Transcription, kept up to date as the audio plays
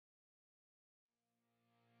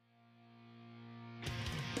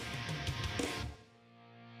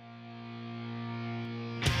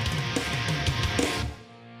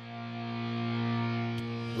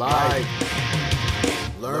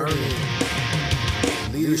life, learning,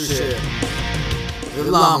 leadership, the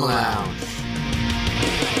Llama Lounge.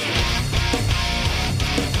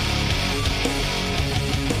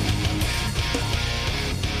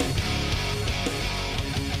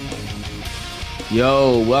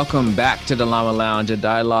 Yo, welcome back to the Llama Lounge, a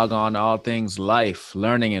dialogue on all things life,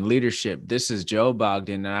 learning, and leadership. This is Joe Boubede,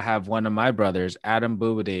 and I have one of my brothers, Adam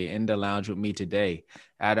Boubede, in the lounge with me today.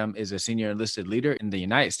 Adam is a senior enlisted leader in the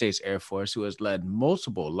United States Air Force who has led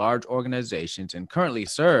multiple large organizations and currently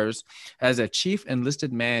serves as a chief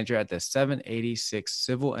enlisted manager at the 786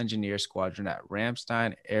 Civil Engineer Squadron at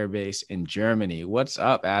Ramstein Air Base in Germany. What's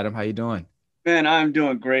up, Adam? How you doing? Man, I'm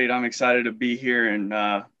doing great. I'm excited to be here and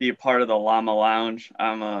be a part of the Llama Lounge.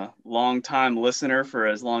 I'm a long-time listener for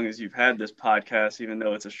as long as you've had this podcast, even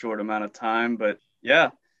though it's a short amount of time. But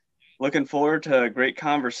yeah, looking forward to a great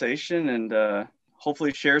conversation and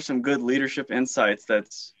hopefully share some good leadership insights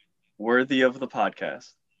that's worthy of the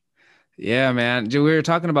podcast. Yeah, man. We were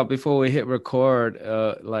talking about before we hit record,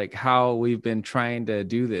 like how we've been trying to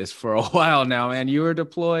do this for a while now, man. You were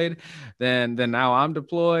deployed, then now I'm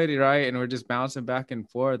deployed, right? And we're just bouncing back and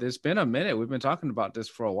forth. It's been a minute. We've been talking about this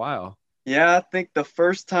for a while. Yeah, I think the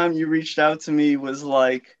first time you reached out to me was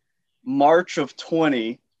like March of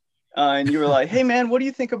 20. And you were like, hey, man, what do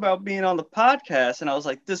you think about being on the podcast? And I was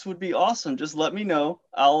like, this would be awesome. Just let me know.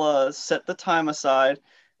 I'll set the time aside.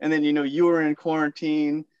 And then, you were in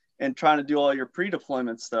quarantine and trying to do all your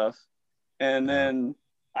pre-deployment stuff. And then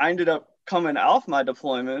I ended up coming off my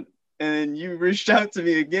deployment and you reached out to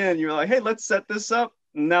me again. You were like, hey, let's set this up.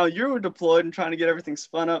 And now you were deployed and trying to get everything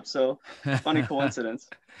spun up. So funny coincidence.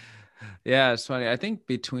 Yeah, it's funny. I think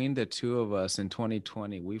between the two of us in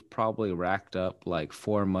 2020, we've probably racked up like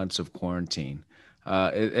 4 months of quarantine.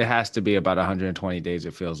 It has to be about 120 days,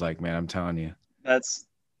 it feels like, man. I'm telling you. That's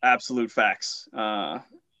absolute facts.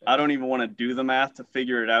 I don't even want to do the math to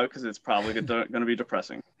figure it out because it's probably going to be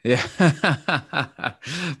depressing. Yeah,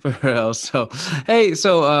 for real. So, hey,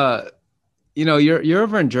 you're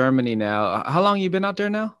over in Germany now. How long you been out there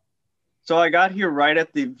now? So I got here right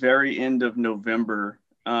at the very end of November.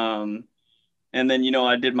 And then,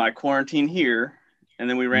 I did my quarantine here and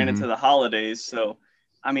then we ran into the holidays. So,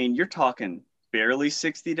 I mean, you're talking barely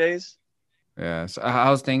 60 days. Yeah. So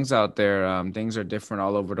how's things out there? Things are different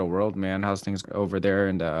all over the world, man. How's things over there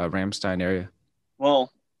in the Ramstein area?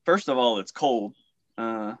 Well, first of all, it's cold.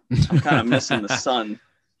 I'm kind of missing the sun,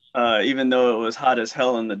 even though it was hot as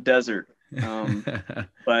hell in the desert.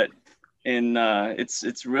 But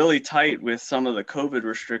it's really tight with some of the COVID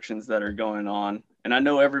restrictions that are going on. And I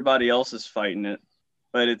know everybody else is fighting it,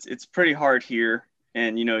 but it's pretty hard here.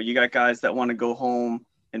 And, you got guys that want to go home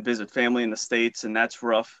and visit family in the States, and that's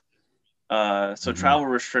rough. So travel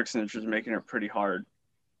restrictions is making it pretty hard.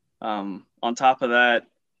 On top of that,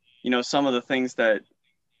 some of the things that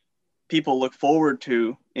people look forward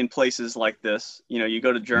to in places like this, you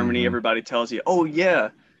go to Germany, everybody tells you, oh yeah,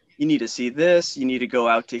 you need to see this, you need to go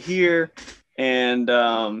out to here. And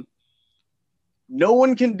no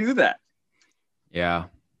one can do that. Yeah.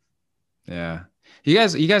 Yeah. You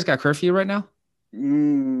guys got curfew right now?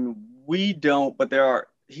 We don't, but there are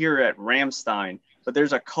here at Ramstein. But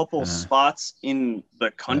there's a couple spots in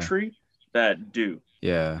the country that do.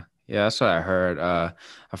 Yeah. Yeah, that's what I heard. A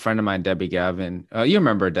friend of mine, Debbie Gavin, you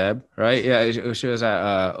remember Deb, right? Yeah, she was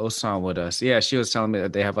at Osan with us. Yeah, she was telling me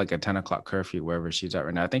that they have like a 10 o'clock curfew wherever she's at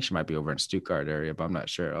right now. I think she might be over in Stuttgart area, but I'm not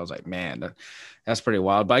sure. I was like, man, that's pretty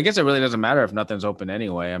wild. But I guess it really doesn't matter if nothing's open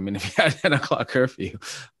anyway. I mean, if you had 10 o'clock curfew.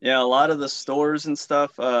 Yeah, a lot of the stores and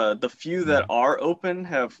stuff, the few that are open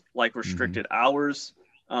have like restricted hours.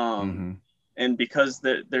 And because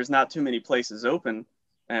there's not too many places open,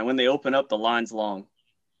 and when they open up, the line's long.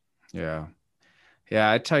 Yeah. Yeah,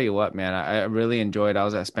 I tell you what, man, I really enjoyed, I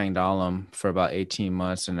was at Spangdahlem for about 18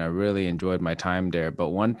 months and I really enjoyed my time there. But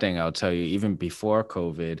one thing I'll tell you, even before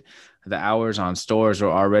COVID, the hours on stores were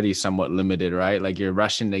already somewhat limited, right? Like you're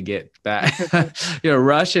rushing to get back, you're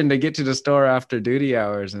rushing to get to the store after duty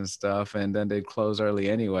hours and stuff. And then they close early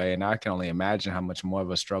anyway. And I can only imagine how much more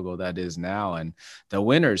of a struggle that is now. And the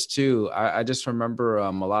winters too, I just remember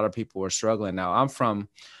a lot of people were struggling. Now I'm from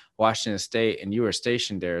Washington State and you were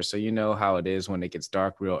stationed there. So you know how it is when it gets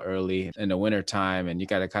dark real early in the wintertime and you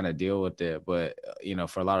got to kind of deal with it. But,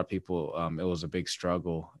 for a lot of people, it was a big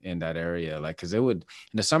struggle in that area. Like, cause it would,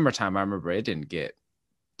 in the summertime, I remember it didn't get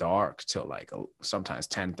dark till like sometimes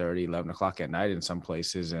 10:30, 11 o'clock at night in some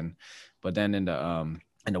places. But then in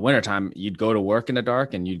the wintertime, you'd go to work in the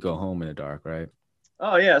dark and you'd go home in the dark, right?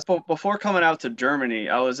 Oh, yeah. So before coming out to Germany,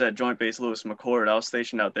 I was at Joint Base Lewis McChord. I was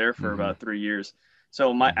stationed out there for about 3 years.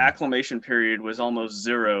 So my acclimation period was almost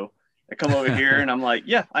zero. I come over here and I'm like,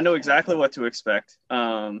 yeah, I know exactly what to expect.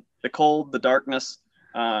 The cold, the darkness,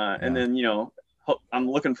 and then, you know, I'm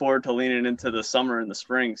looking forward to leaning into the summer and the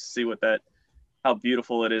spring to see how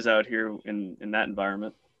beautiful it is out here in that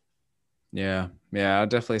environment. Yeah. Yeah. I'll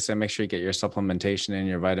definitely say make sure you get your supplementation and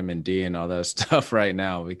your vitamin D and all that stuff right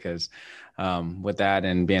now, because with that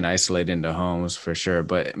and being isolated into homes for sure.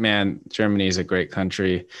 But man, Germany is a great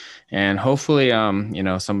country. And hopefully, you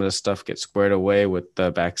know, some of the stuff gets squared away with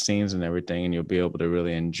the vaccines and everything, and you'll be able to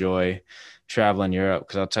really enjoy traveling Europe.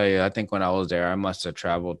 Cause I'll tell you, I think when I was there, I must have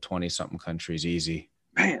traveled 20 something countries easy.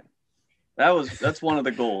 Man, that's one of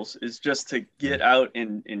the goals, is just to get out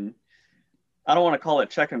and I don't want to call it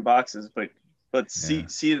checking boxes, but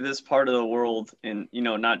see this part of the world, and, you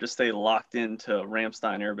know, not just stay locked into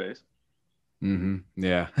Ramstein Air Base.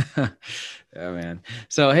 Yeah. Yeah, man.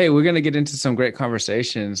 So, hey, we're going to get into some great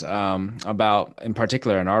conversations about, in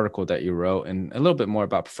particular, an article that you wrote, and a little bit more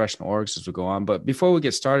about professional orgs as we go on. But before we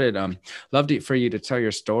get started, for you to tell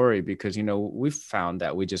your story, because, you know, we've found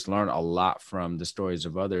that we just learn a lot from the stories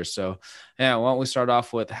of others. So, yeah, why don't we start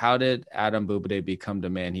off with, how did Adam Boubede become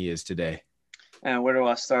the man he is today? And where do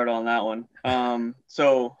I start on that one?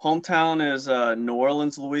 So hometown is New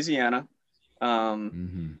Orleans, Louisiana.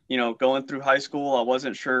 You know, going through high school, I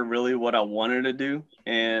wasn't sure really what I wanted to do,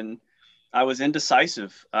 and I was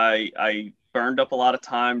indecisive. I burned up a lot of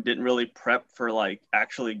time, didn't really prep for like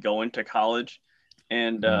actually going to college.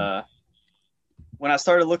 And when I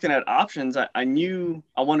started looking at options, I knew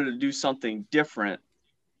I wanted to do something different.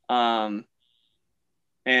 And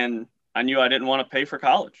I knew I didn't want to pay for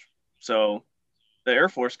college. So the Air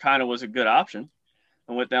Force kind of was a good option.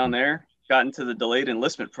 I went down there, got into the delayed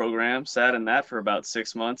enlistment program, sat in that for about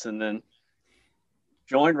 6 months, and then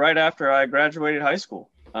joined right after I graduated high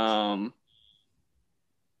school. So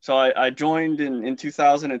I joined in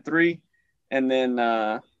 2003, and then,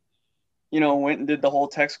 you know, went and did the whole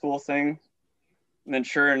tech school thing. And then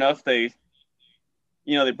sure enough, they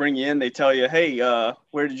bring you in, they tell you, hey,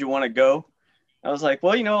 where did you want to go? I was like,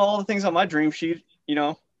 well, you know, all the things on my dream sheet, you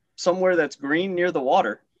know, somewhere that's green near the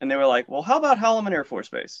water. And they were like, well, how about Holloman Air Force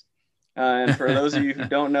Base? And for those of you who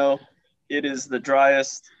don't know, it is the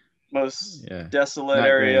driest, most desolate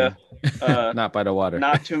area. Not by the water.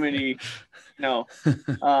 Not too many. No.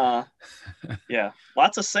 Yeah.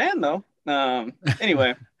 Lots of sand though.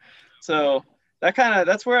 Anyway, so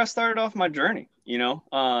that's where I started off my journey, you know,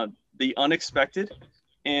 the unexpected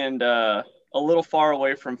and a little far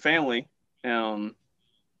away from family.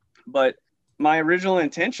 But my original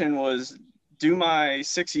intention was do my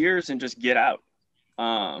 6 years and just get out,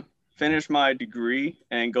 finish my degree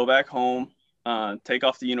and go back home, take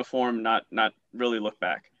off the uniform, not really look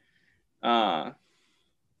back. But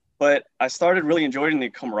I started really enjoying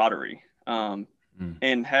the camaraderie, and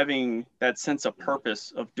having that sense of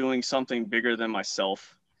purpose of doing something bigger than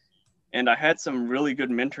myself. And I had some really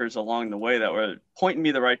good mentors along the way that were pointing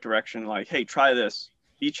me the right direction, like, hey, try this,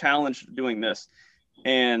 be challenged doing this.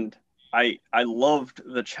 And I loved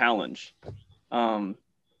the challenge.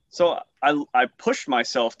 So I pushed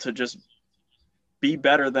myself to just be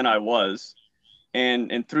better than I was.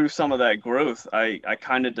 And through some of that growth, I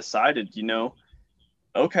kind of decided, you know,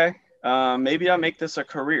 okay, maybe I make this a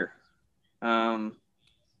career. And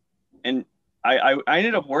I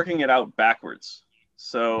ended up working it out backwards.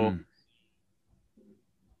 So,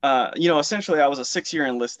 you know, essentially I was a 6-year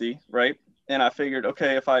enlistee, right? And I figured,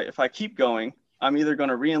 okay, if I keep going, I'm either going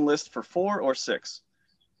to re-enlist for 4 or 6.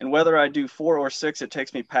 And whether I do 4 or 6, it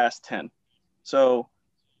takes me past 10. So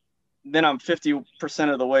then I'm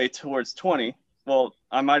 50% of the way towards 20. Well,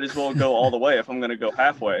 I might as well go all the way if I'm going to go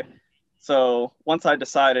halfway. So once I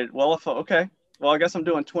decided, well, I guess I'm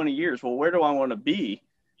doing 20 years. Well, where do I want to be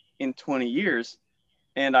in 20 years?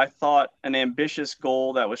 And I thought an ambitious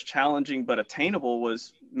goal that was challenging but attainable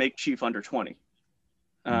was make chief under 20.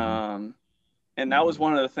 And that was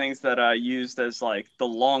one of the things that I used as like the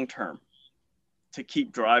long term to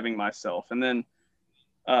keep driving myself. And then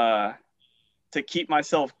to keep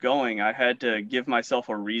myself going, I had to give myself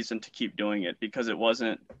a reason to keep doing it, because it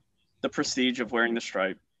wasn't the prestige of wearing the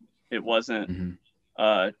stripe. It wasn't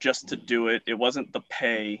just to do it. It wasn't the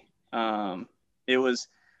pay. It was,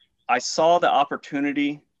 I saw the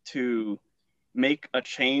opportunity to make a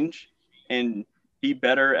change and be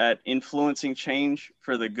better at influencing change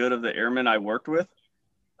for the good of the airmen I worked with.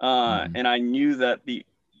 And I knew that the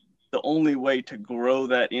only way to grow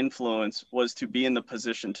that influence was to be in the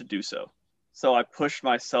position to do so. So I pushed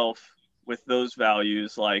myself with those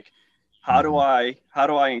values, like, how do I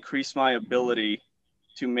increase my ability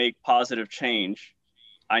to make positive change?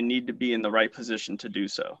 I need to be in the right position to do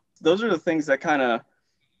so. Those are the things that kind of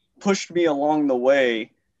pushed me along the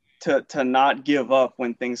way to not give up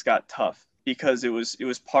when things got tough, because it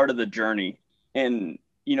was part of the journey. And,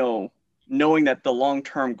 knowing that the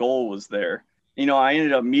long-term goal was there, I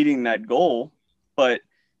ended up meeting that goal, but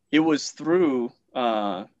it was through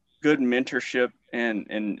good mentorship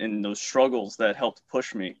and those struggles that helped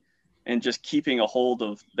push me, and just keeping a hold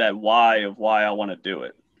of that why I want to do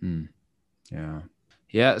it. Yeah.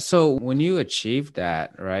 Yeah. So when you achieved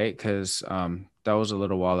that, right? Because that was a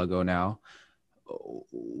little while ago now.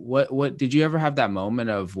 What did you ever have that moment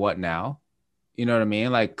of what now? You know what I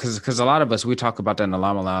mean? Like, because a lot of us, we talk about that in the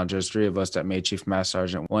Llama Lounge. There's three of us that made Chief Master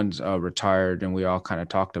Sergeant. One's retired, and we all kind of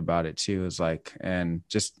talked about it too. It's like, and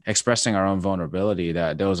just expressing our own vulnerability,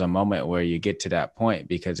 that there was a moment where you get to that point,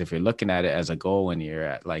 because if you're looking at it as a goal when you're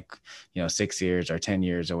at 6 years or 10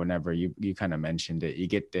 years or whenever, you kind of mentioned it, you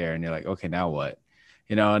get there and you're like, okay, now what?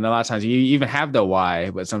 And a lot of times you even have the why,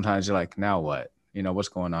 but sometimes you're like, now what? What's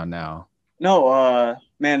going on now? No,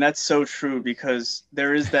 man, that's so true, because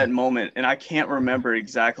there is that moment, and I can't remember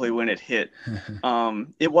exactly when it hit.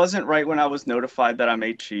 It wasn't right when I was notified that I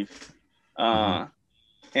made chief. And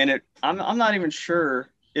I'm not even sure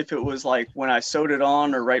if it was like when I sewed it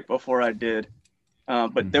on or right before I did.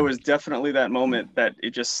 But there was definitely that moment that it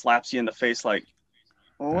just slaps you in the face, like,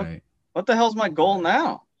 well, what the hell's my goal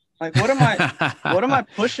now? Like, what am I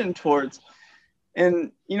pushing towards?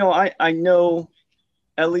 And, I know,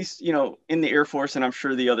 at least, in the Air Force, and I'm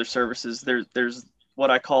sure the other services, there's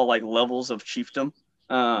what I call like levels of chiefdom.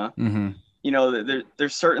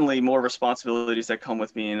 There's certainly more responsibilities that come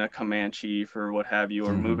with being a command chief or what have you,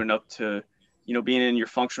 or moving up to, being in your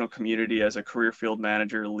functional community as a career field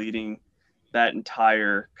manager, leading that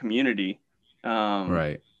entire community.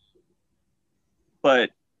 Right.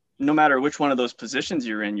 But no matter which one of those positions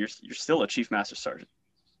you're in, you're still a Chief Master Sergeant.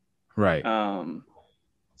 Right.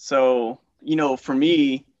 So, for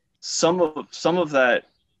me, some of that,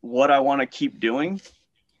 what I want to keep doing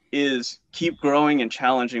is keep growing and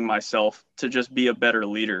challenging myself to just be a better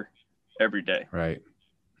leader every day. Right.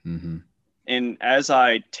 And as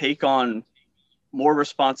I take on more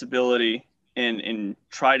responsibility and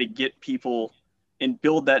try to get people and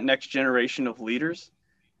build that next generation of leaders,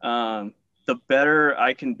 the better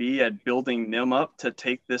I can be at building them up to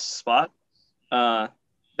take this spot.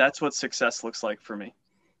 That's what success looks like for me.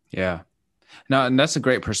 Yeah. No, and that's a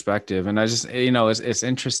great perspective. And I just, it's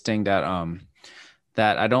interesting that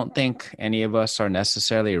that I don't think any of us are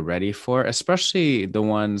necessarily ready for, especially the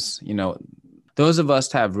ones, those of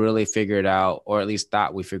us have really figured out, or at least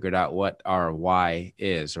thought we figured out, what our why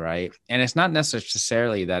is, right? And it's not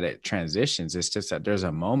necessarily that it transitions. It's just that there's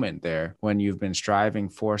a moment there when you've been striving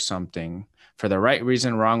for something for the right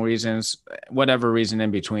reason, wrong reasons, whatever reason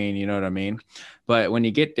in between, you know what I mean? But when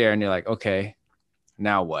you get there and you're like, okay,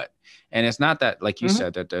 now what? And it's not that, like you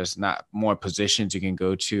said, that there's not more positions you can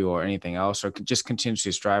go to or anything else, or just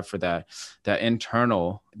continuously strive for the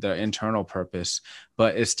internal purpose.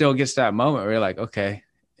 But it still gets that moment where you're like, okay.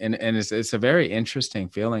 And it's a very interesting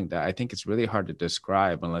feeling that I think it's really hard to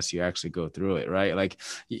describe unless you actually go through it, right? Like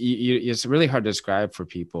it's really hard to describe for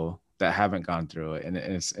people that haven't gone through it. And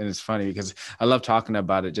it's funny because I love talking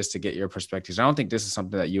about it just to get your perspectives. I don't think this is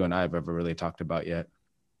something that you and I have ever really talked about yet.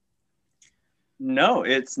 No,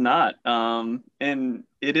 it's not. And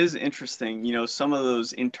it is interesting, some of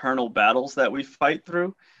those internal battles that we fight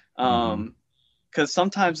through. Because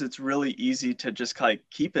sometimes it's really easy to just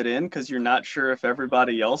keep it in because you're not sure if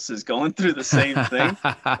everybody else is going through the same thing.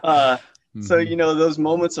 So, those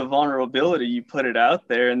moments of vulnerability, you put it out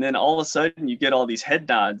there, and then all of a sudden you get all these head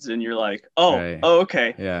nods and you're like,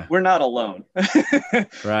 okay, yeah, we're not alone.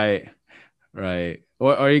 Right.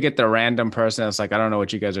 Or you get the random person that's like, I don't know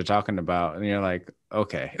what you guys are talking about. And you're like,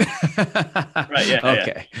 okay. Right. Yeah.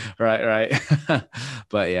 Okay. Yeah. Right.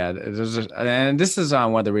 But yeah, and this is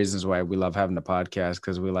one of the reasons why we love having the podcast,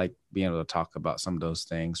 because we like being able to talk about some of those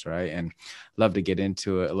things. Right. And love to get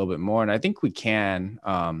into it a little bit more. And I think we can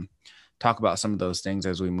talk about some of those things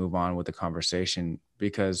as we move on with the conversation,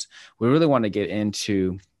 because we really want to get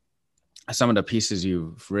into some of the pieces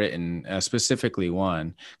you've written, specifically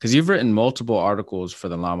one, because you've written multiple articles for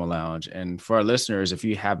the Llama Lounge. And for our listeners, if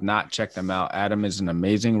you have not checked them out, Adam is an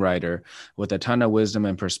amazing writer with a ton of wisdom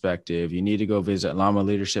and perspective. You need to go visit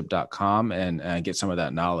llama-leadership.com and get some of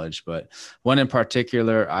that knowledge. But one in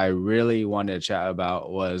particular I really wanted to chat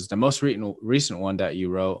about was the most recent one that you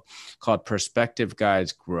wrote, called Perspective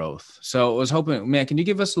Guides Growth. So I was hoping, man, can you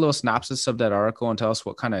give us a little synopsis of that article and tell us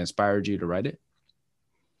what kind of inspired you to write it?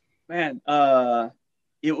 Man,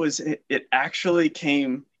 it actually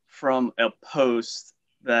came from a post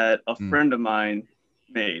that a friend of mine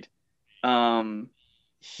made.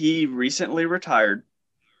 He recently retired,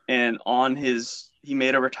 and on his he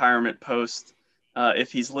made a retirement post.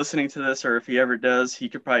 If he's listening to this, or if he ever does, he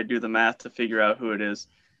could probably do the math to figure out who it is.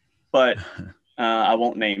 But I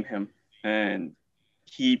won't name him. And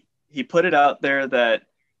he put it out there that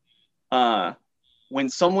when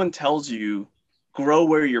someone tells you grow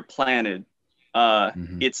where you're planted,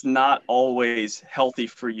 it's not always healthy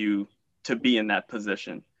for you to be in that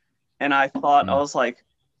position. And I thought, I was like,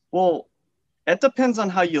 well, it depends on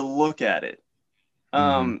how you look at it.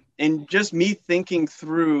 And just me thinking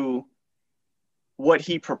through what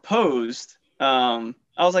he proposed, I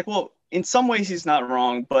was like, well, in some ways he's not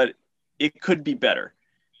wrong, but it could be better.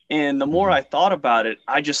 And the more I thought about it,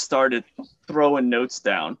 I just started throwing notes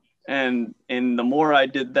down. And the more I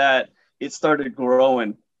did that, it started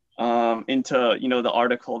growing into, the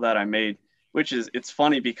article that I made, which is, it's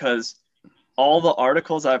funny because all the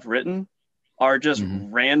articles I've written are just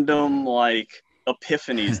random, like,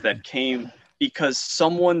 epiphanies that came because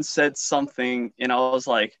someone said something and I was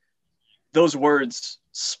like, those words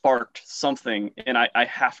sparked something and I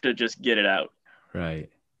have to just get it out. Right.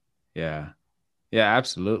 Yeah. Yeah,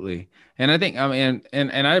 absolutely. And I think, I mean,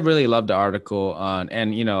 and I really loved the article on,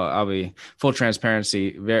 and, I'll be full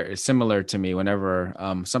transparency, very similar to me whenever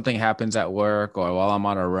something happens at work or while I'm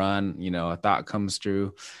on a run, a thought comes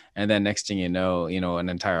through, and then next thing you know, an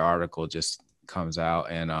entire article just comes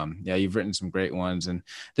out. And yeah, you've written some great ones. And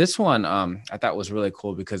this one I thought was really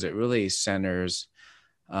cool because it really centers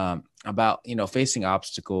about, facing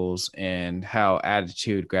obstacles and how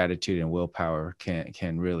attitude, gratitude, and willpower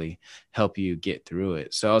can really help you get through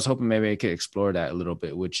it. So I was hoping maybe I could explore that a little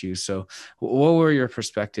bit with you. So what were your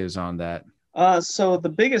perspectives on that? So the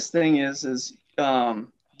biggest thing is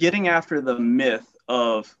getting after the myth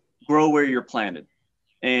of grow where you're planted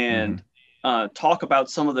and talk about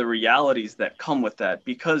some of the realities that come with that,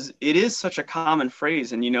 because it is such a common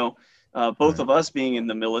phrase. And, both of us being in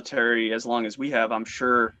the military as long as we have, I'm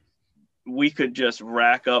sure we could just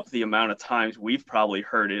rack up the amount of times we've probably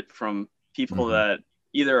heard it from people that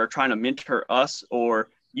either are trying to mentor us, or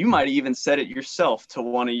you might even said it yourself to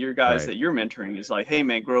one of your guys that you're mentoring, is like, hey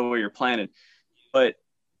man, grow where you're planted. But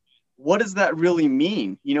what does that really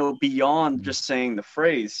mean, beyond just saying the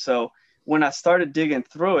phrase? So when I started digging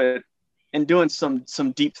through it and doing some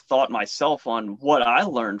deep thought myself on what I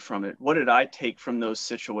learned from it, what did I take from those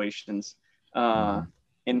situations,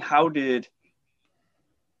 and how did,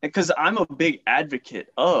 because I'm a big advocate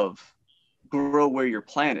of grow where you're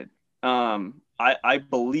planted. I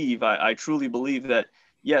believe, I truly believe that,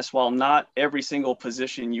 yes, while not every single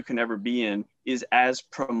position you can ever be in is as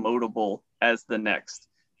promotable as the next,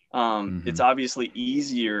 it's obviously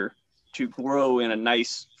easier to grow in a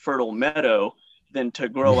nice fertile meadow than to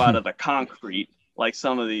grow out of the concrete, like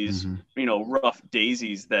some of these, rough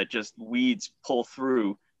daisies that just weeds pull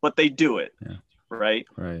through, but they do it. Yeah. Right.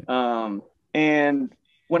 Right. And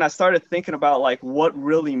when I started thinking about like what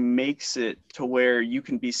really makes it to where you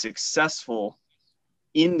can be successful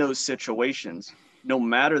in those situations, no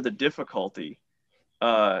matter the difficulty,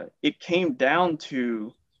 it came down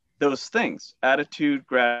to those things: attitude,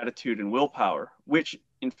 gratitude, and willpower, which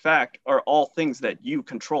in fact are all things that you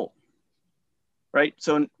control. Right.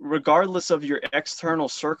 So regardless of your external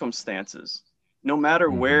circumstances, no matter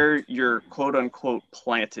where you're quote unquote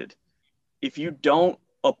planted, if you don't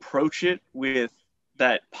approach it with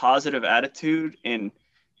that positive attitude and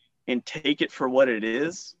take it for what it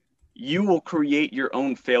is, you will create your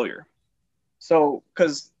own failure. So,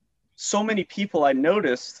 because so many people I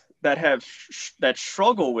noticed that have that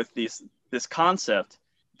struggle with this concept,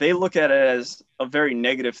 they look at it as a very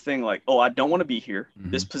negative thing, like, oh, I don't want to be here.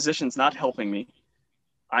 This position's not helping me.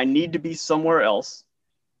 I need to be somewhere else.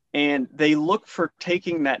 And they look for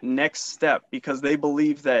taking that next step because they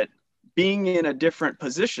believe that being in a different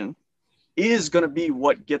position is going to be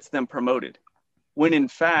what gets them promoted. When in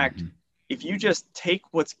fact, if you just take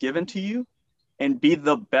what's given to you and be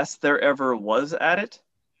the best there ever was at it,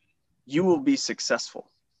 you will be successful.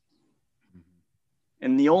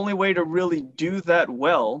 And the only way to really do that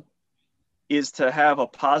well is to have a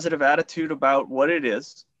positive attitude about what it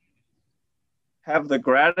is, have the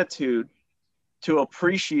gratitude to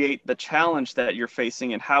appreciate the challenge that you're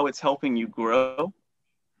facing and how it's helping you grow,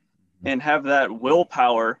 and have that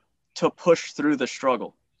willpower to push through the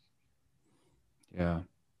struggle. Yeah.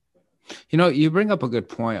 You bring up a good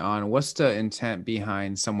point on what's the intent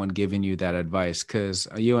behind someone giving you that advice. Because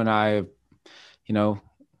you and I,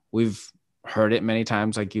 we've heard it many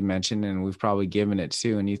times, like you mentioned, and we've probably given it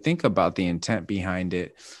too. And you think about the intent behind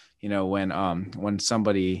it, when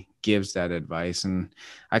somebody gives that advice. And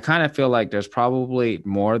I kind of feel like there's probably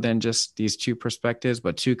more than just these two perspectives,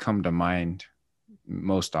 but two come to mind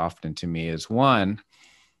most often to me. Is one,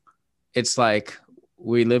 it's like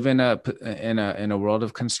we live in a world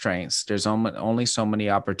of constraints. There's only so many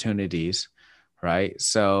opportunities, right?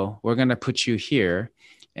 So we're going to put you here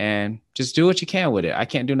and just do what you can with it. I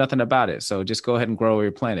can't do nothing about it. So just go ahead and grow where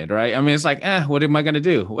you're planted, right? I mean, it's like, what am I going to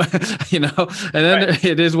do? And then Right.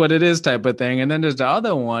 it is what it is type of thing. And then there's the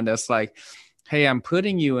other one that's like, hey, I'm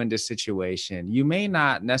putting you in this situation. You may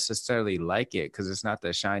not necessarily like it because it's not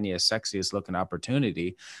the shiniest, sexiest looking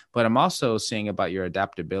opportunity, but I'm also seeing about your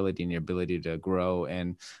adaptability and your ability to grow.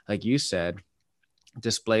 And like you said,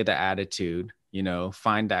 display the attitude,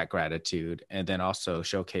 find that gratitude, and then also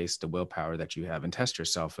showcase the willpower that you have and test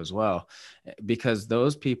yourself as well. Because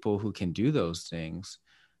those people who can do those things,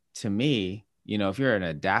 to me, if you're an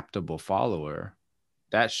adaptable follower,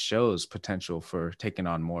 that shows potential for taking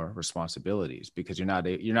on more responsibilities, because you're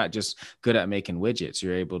not just good at making widgets.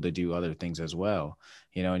 You're able to do other things as well,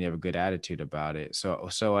 and you have a good attitude about it.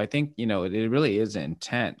 So I think, it really is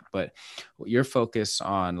intent, but your focus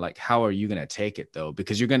on like, how are you going to take it though?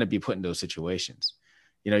 Because you're going to be put in those situations.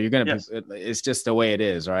 You're going to Yes. be, it's just the way it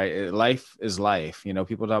is, right? Life is life.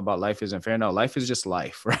 People talk about life isn't fair. No, life is just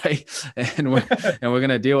life, right? And we're going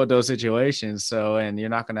to deal with those situations. So, and you're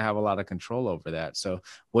not going to have a lot of control over that. So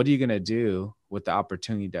what are you going to do with the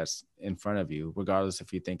opportunity that's in front of you, regardless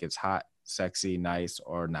if you think it's hot, sexy, nice,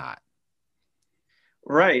 or not?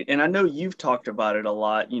 Right. And I know you've talked about it a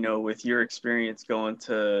lot, with your experience going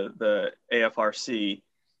to the AFRC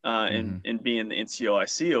Mm-hmm. and being the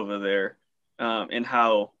NCOIC over there, and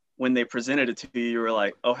how when they presented it to you, you were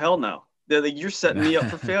like, oh, hell no. They're like, you're setting me up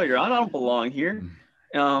for failure. I don't belong here.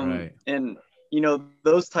 Right. And,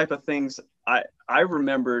 those type of things, I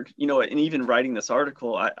remembered, and even writing this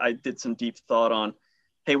article, I did some deep thought on,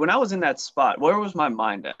 hey, when I was in that spot, where was my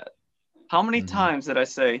mind at? How many Mm-hmm. times did I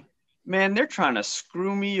say, man, they're trying to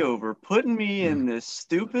screw me over, putting me in this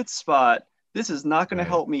stupid spot. This is not going to Right.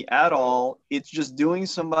 help me at all. It's just doing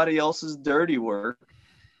somebody else's dirty work.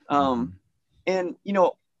 Mm-hmm. And,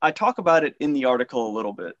 I talk about it in the article a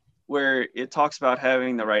little bit, where it talks about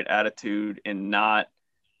having the right attitude and not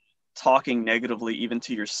talking negatively even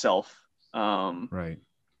to yourself. Right.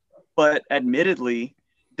 But admittedly,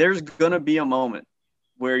 there's going to be a moment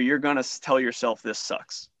where you're going to tell yourself this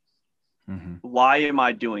sucks. Mm-hmm. Why am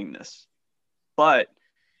I doing this? But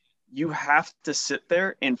you have to sit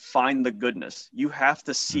there and find the goodness. You have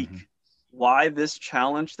to seek Mm-hmm. why this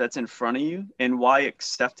challenge that's in front of you and why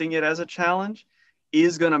accepting it as a challenge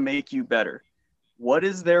is going to make you better. What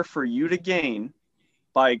is there for you to gain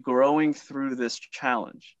by growing through this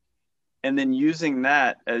challenge? And then using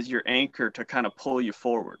that as your anchor to kind of pull you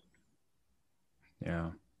forward.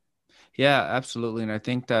 Yeah. Yeah, absolutely. And I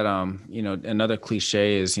think that, another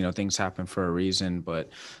cliche is, things happen for a reason,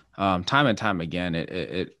 but time and time again,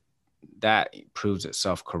 it that proves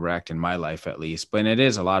itself correct in my life, at least. But it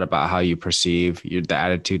is a lot about how you perceive the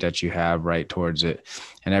attitude that you have right towards it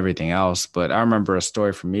and everything else. But I remember a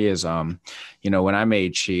story for me is, when I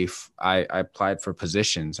made chief, I applied for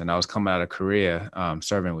positions and I was coming out of Korea,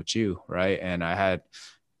 serving with you. Right. And I had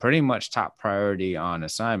pretty much top priority on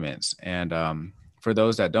assignments. And, for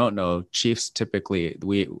those that don't know, chiefs typically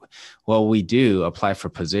we do apply for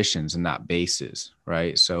positions and not bases,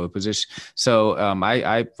 right? So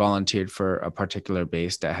I volunteered for a particular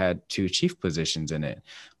base that had 2 chief positions in it,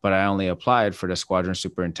 but I only applied for the squadron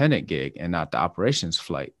superintendent gig and not the operations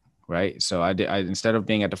flight, right? So instead of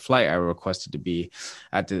being at the flight, I requested to be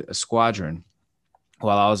at the squadron.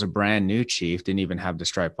 While I was a brand new chief, didn't even have the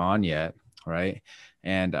stripe on yet, right?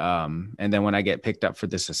 And then when I get picked up for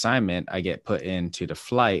this assignment, I get put into the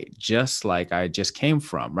flight just like I just came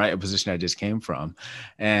from, right? A position I just came from.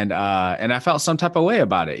 And I felt some type of way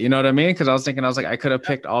about it. You know what I mean? Because I was like, I could have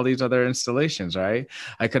picked all these other installations, right?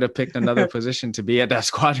 I could have picked another position to be at that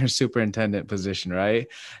squadron superintendent position, right?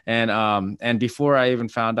 And before I even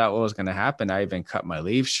found out what was going to happen, I even cut my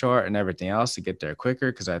leave short and everything else to get there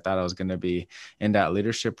quicker, because I thought I was going to be in that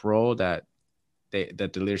leadership role that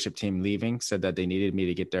the leadership team leaving said that they needed me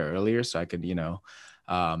to get there earlier so I could,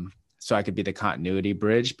 so I could be the continuity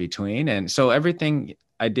bridge between. And so everything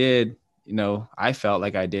I did, I felt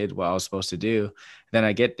like I did what I was supposed to do. Then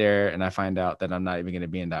I get there and I find out that I'm not even going to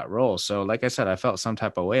be in that role. So like I said, I felt some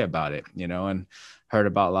type of way about it, and heard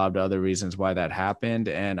about a lot of the other reasons why that happened.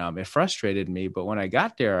 And it frustrated me. But when I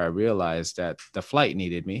got there, I realized that the flight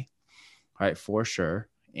needed me, right, for sure.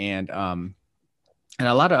 And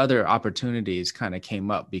a lot of other opportunities kind of came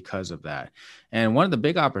up because of that. And one of the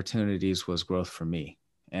big opportunities was growth for me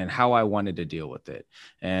and how I wanted to deal with it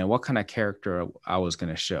and what kind of character I was going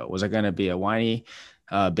to show. Was I going to be a whiny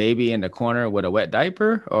baby in the corner with a wet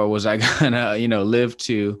diaper, or was I going to, live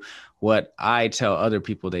to what I tell other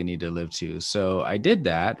people they need to live to. So I did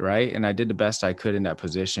that, right? And I did the best I could in that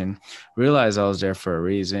position, realized I was there for a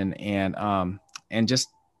reason. And uh,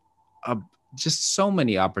 just so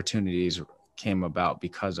many opportunities came about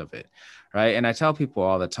because of it, right? And I tell people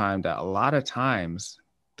all the time that a lot of times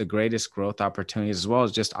the greatest growth opportunities, as well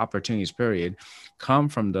as just opportunities, period, come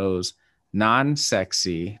from those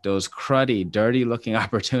non-sexy, those cruddy, dirty looking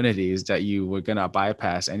opportunities that you were going to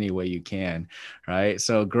bypass any way you can, right?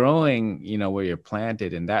 So growing, where you're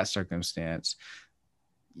planted in that circumstance,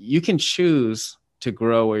 you can choose to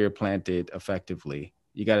grow where you're planted effectively.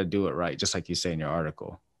 You got to do it right, just like you say in your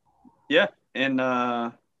article. Yeah. And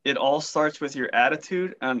it all starts with your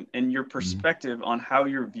attitude and your perspective on how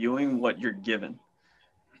you're viewing what you're given.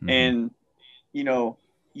 Mm-hmm. And,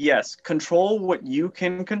 yes, control what you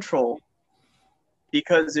can control,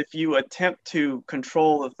 because if you attempt to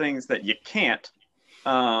control the things that you can't,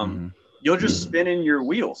 you'll just spin in your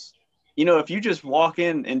wheels. If you just walk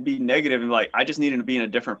in and be negative and like, I just needed to be in a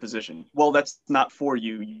different position. Well, that's not for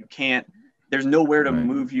you. You can't, there's nowhere to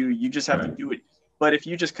move you. You just have to do it. But if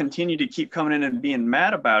you just continue to keep coming in and being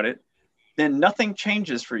mad about it, then nothing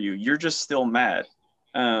changes for you. You're just still mad.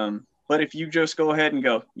 But if you just go ahead and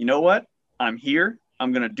go, you know what? I'm here.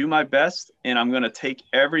 I'm going to do my best, and I'm going to take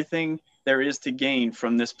everything there is to gain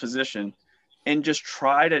from this position and just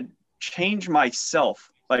try to change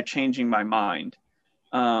myself by changing my mind.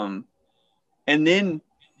 And then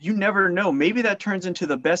you never know. Maybe that turns into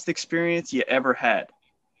the best experience you ever had.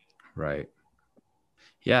 Right.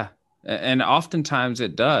 Yeah. And oftentimes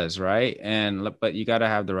it does, right? But you got to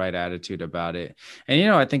have the right attitude about it.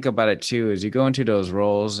 And, I think about it too, is you go into those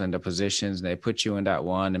roles and the positions and they put you in that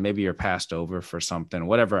one, and maybe you're passed over for something,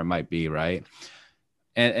 whatever it might be, right?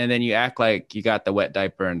 And then you act like you got the wet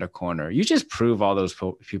diaper in the corner. You just prove all those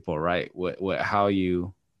people right, how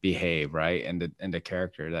you behave, right? And the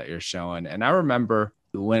character that you're showing. And I remember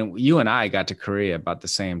when you and I got to Korea about the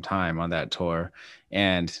same time on that tour,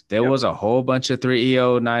 and there was a whole bunch of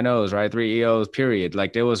 3EO90s, right? 3EOs, period.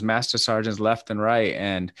 Like there was master sergeants left and right.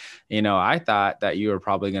 And, I thought that you were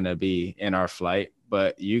probably going to be in our flight,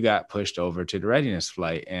 but you got pushed over to the readiness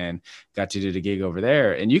flight and got to do the gig over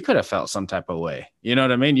there. And you could have felt some type of way. You know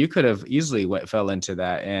what I mean? You could have easily fell into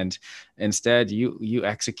that. And instead you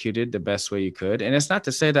executed the best way you could. And it's not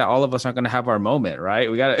to say that all of us aren't going to have our moment, right?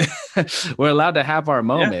 We're allowed to have our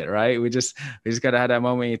moment, right? We just got to have that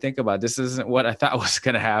moment. You think about, this isn't what I thought was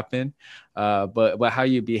going to happen. But how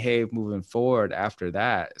you behave moving forward after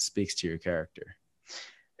that speaks to your character.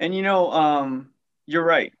 And, you're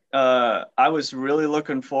right. I was really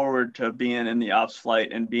looking forward to being in the ops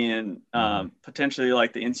flight and being potentially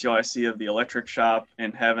like the NCOIC of the electric shop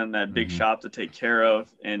and having that big shop to take care of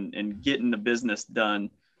and getting the business done.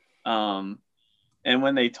 And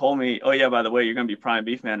when they told me, oh yeah, by the way, you're going to be prime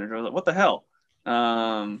beef manager, I was like, what the hell?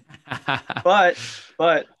 But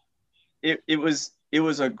it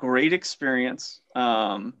was a great experience.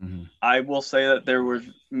 I will say that there were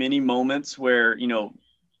many moments where,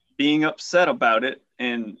 being upset about it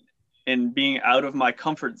and being out of my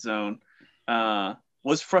comfort zone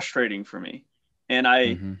was frustrating for me. And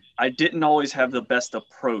I didn't always have the best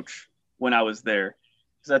approach when I was there.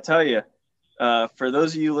 Because I tell you, for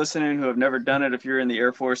those of you listening who have never done it, if you're in the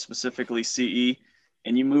Air Force, specifically CE,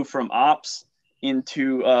 and you move from ops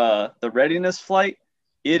into the readiness flight,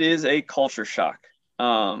 it is a culture shock.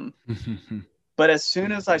 But as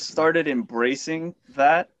soon as I started embracing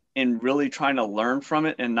that and really trying to learn from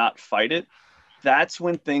it and not fight it, that's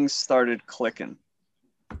when things started clicking.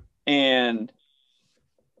 And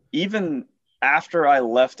even after I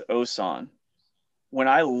left OSAN, when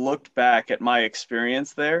I looked back at my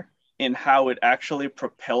experience there and how it actually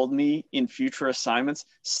propelled me in future assignments,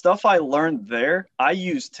 stuff I learned there, I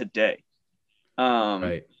use today.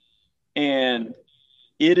 Right. And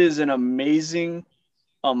it is an amazing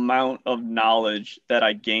amount of knowledge that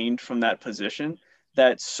I gained from that position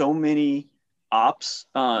that so many ops,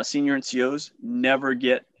 senior NCOs never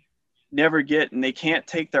get, and they can't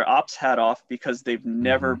take their ops hat off because they've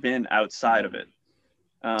never been outside of it.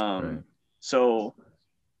 So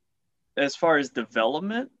as far as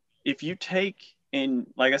development, if you take, and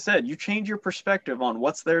like I said, you change your perspective on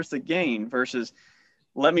what's theirs to gain versus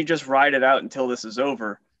let me just ride it out until this is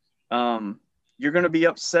over, you're going to be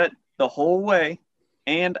upset the whole way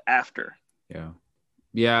and after. Yeah.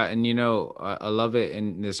 And, I love it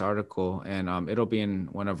in this article, and it'll be in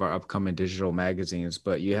one of our upcoming digital magazines,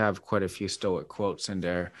 but you have quite a few stoic quotes in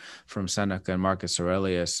there from Seneca and Marcus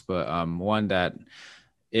Aurelius. But one that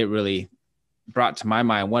it really brought to my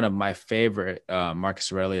mind, one of my favorite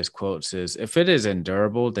Marcus Aurelius quotes is, if it is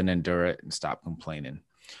endurable, then endure it and stop complaining.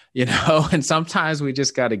 and sometimes we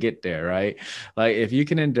just got to get there, right? Like if you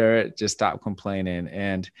can endure it, just stop complaining.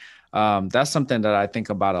 And that's something that I think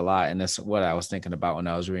about a lot. And that's what I was thinking about when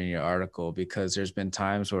I was reading your article, because there's been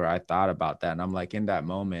times where I thought about that and I'm like in that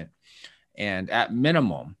moment. And at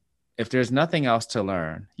minimum, if there's nothing else to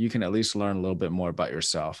learn, you can at least learn a little bit more about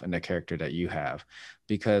yourself and the character that you have.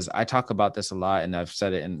 Because I talk about this a lot and I've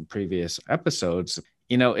said it in previous episodes.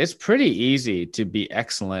 It's pretty easy to be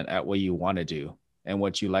excellent at what you want to do and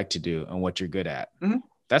what you like to do and what you're good at. Mm-hmm.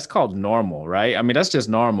 That's called normal, right? I mean, that's just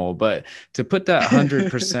normal. But to put that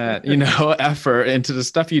 100%, effort into the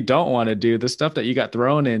stuff you don't want to do, the stuff that you got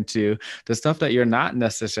thrown into, the stuff that you're not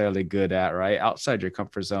necessarily good at, right? Outside your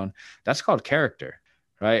comfort zone, that's called character,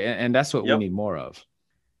 right? And that's what we need more of.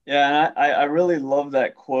 Yeah, and I really love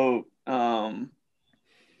that quote. And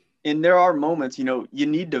there are moments, you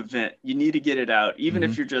need to vent, you need to get it out, even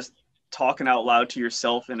if you're just talking out loud to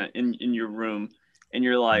yourself in your room, and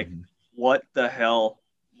you're like, what the hell?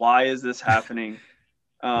 Why is this happening?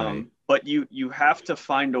 Right. But you have to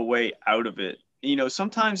find a way out of it.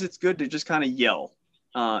 Sometimes it's good to just kind of yell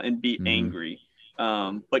and be angry,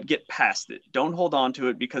 but get past it. Don't hold on to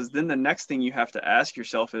it, because then the next thing you have to ask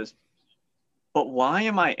yourself is, but why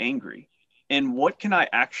am I angry? And what can I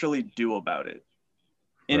actually do about it?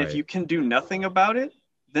 And if you can do nothing about it,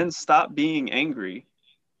 then stop being angry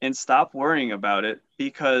and stop worrying about it,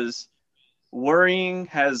 because worrying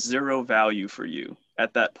has zero value for you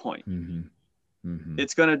at that point.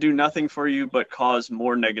 It's going to do nothing for you but cause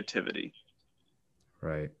more negativity.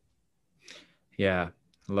 Right. Yeah.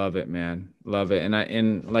 Love it, man. Love it.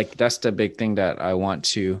 And like, that's the big thing that I want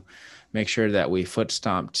to make sure that we foot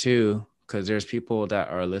stomp too, because there's people that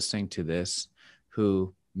are listening to this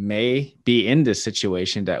who may be in this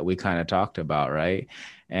situation that we kind of talked about, right?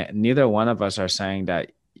 And neither one of us are saying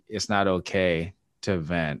that it's not okay to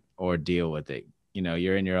vent or deal with it.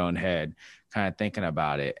 You're in your own head kind of thinking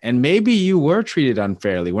about it. And maybe you were treated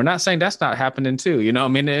unfairly. We're not saying that's not happening too. I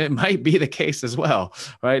mean, it might be the case as well,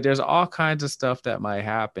 right? There's all kinds of stuff that might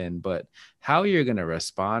happen, but how you're going to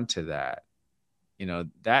respond to that,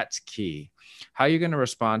 that's key. How you're going to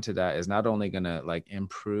respond to that is not only going to like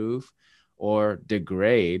improve or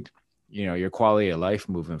degrade, your quality of life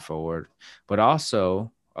moving forward, but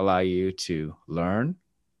also allow you to learn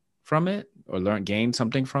from it or gain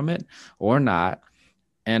something from it or not.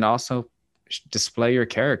 And also display your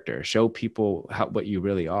character, show people what you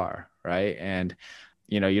really are. Right. And,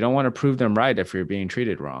 you don't want to prove them right if you're being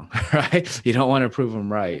treated wrong, right? You don't want to prove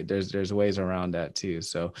them right. There's ways around that too.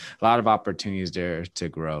 So a lot of opportunities there to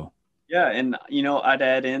grow. Yeah. And, I'd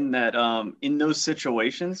add in that in those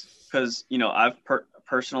situations, because, I've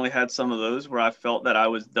personally had some of those where I felt that I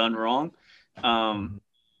was done wrong.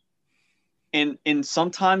 And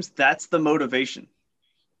sometimes that's the motivation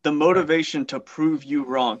to prove you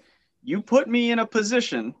wrong. You put me in a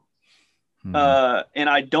position, and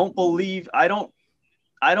I don't believe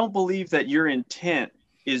that your intent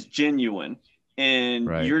is genuine, and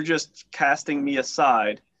you're just casting me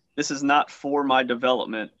aside. This is not for my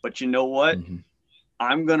development, but you know what?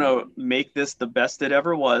 I'm going to make this the best it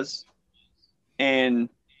ever was and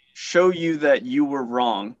show you that you were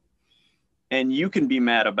wrong, and you can be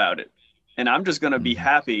mad about it. And I'm just going to be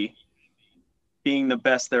happy being the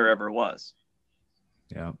best there ever was.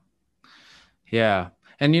 Yeah. Yeah.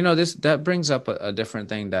 And, that brings up a different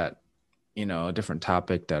thing that, a different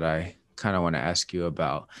topic that I kind of want to ask you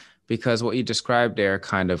about, because what you described there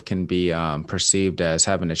kind of can be perceived as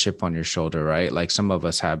having a chip on your shoulder, right? Like some of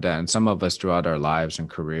us have that, and some of us throughout our lives and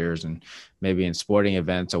careers and maybe in sporting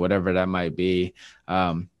events or whatever that might be,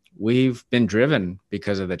 we've been driven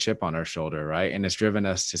because of the chip on our shoulder, right? And it's driven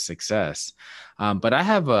us to success. But I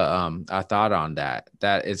have a thought on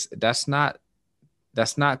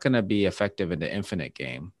that's not going to be effective in the infinite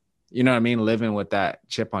game. You know what I mean? Living with that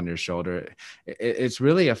chip on your shoulder, it's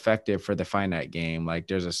really effective for the finite game. Like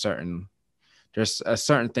there's a certain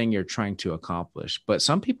thing you're trying to accomplish, but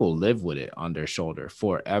some people live with it on their shoulder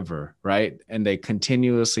forever, right? And they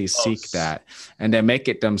continuously seek that, and they make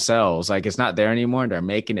it themselves. Like it's not there anymore. They're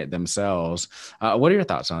making it themselves. What are your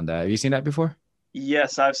thoughts on that? Have you seen that before?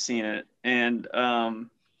 Yes, I've seen it. And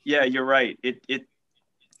yeah, you're right.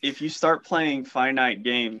 If you start playing finite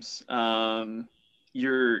games,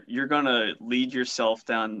 you're gonna lead yourself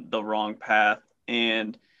down the wrong path,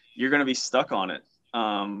 and you're gonna be stuck on it,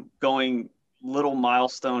 going little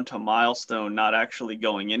milestone to milestone, not actually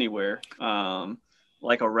going anywhere,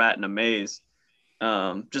 like a rat in a maze,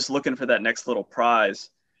 just looking for that next little prize.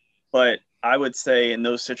 But I would say in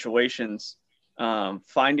those situations,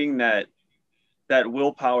 finding that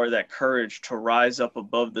willpower, that courage to rise up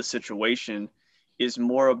above the situation is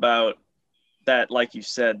more about that, like you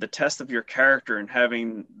said, the test of your character and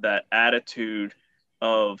having that attitude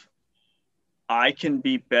of, I can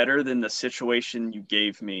be better than the situation you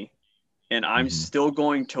gave me, and I'm Mm-hmm. still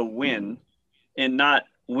going to win, and not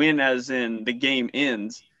win as in the game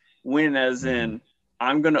ends, win as Mm-hmm. in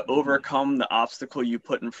I'm going to overcome the obstacle you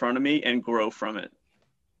put in front of me and grow from it.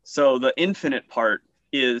 So the infinite part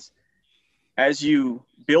is, as you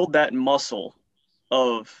build that muscle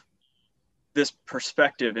of this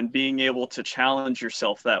perspective and being able to challenge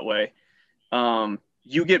yourself that way,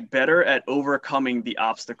 you get better at overcoming the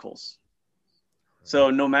obstacles. So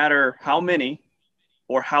no matter how many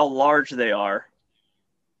or how large they are,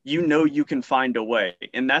 you know you can find a way.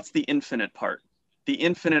 And that's the infinite part. The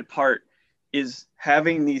infinite part is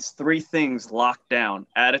having these three things locked down: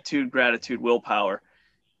 attitude, gratitude, willpower.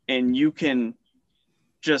 And you can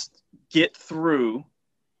just get through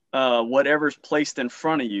whatever's placed in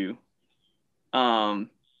front of you,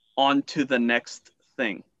 onto the next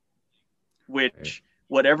thing, Right. which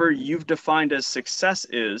whatever you've defined as success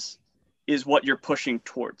is what you're pushing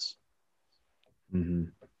towards. Mm-hmm.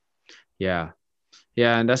 Yeah.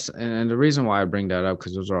 Yeah, and the reason why I bring that up,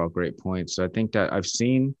 because those are all great points. So I think that I've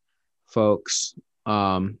seen folks,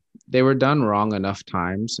 they were done wrong enough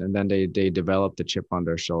times, and then they developed the chip on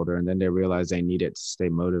their shoulder, and then they realize they need it to stay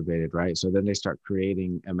motivated, right? So then they start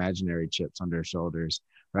creating imaginary chips on their shoulders,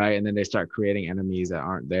 right? And then they start creating enemies that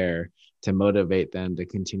aren't there to motivate them to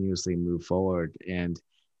continuously move forward. And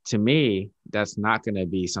to me, that's not going to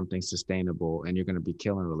be something sustainable, and you're going to be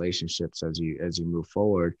killing relationships as you move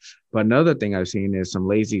forward. But another thing I've seen is some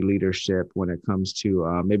lazy leadership when it comes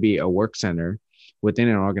to maybe a work center within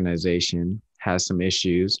an organization has some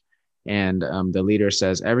issues. And the leader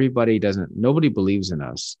says, nobody believes in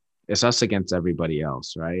us. It's us against everybody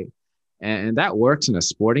else, right? And that works in a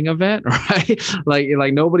sporting event, right?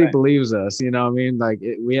 like nobody Right. believes us, you know what I mean?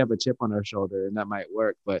 We have a chip on our shoulder and that might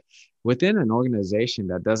work. But within an organization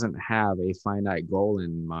that doesn't have a finite goal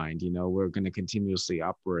in mind, we're going to continuously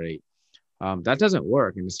operate, that doesn't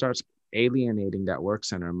work, and it starts alienating that work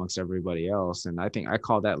center amongst everybody else. And I think I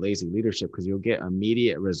call that lazy leadership, because you'll get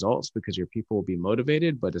immediate results because your people will be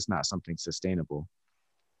motivated, but it's not something sustainable.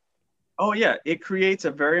 Oh yeah, it creates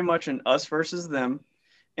a very much an us versus them.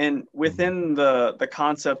 And Mm-hmm. within the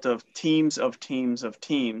concept of teams of teams of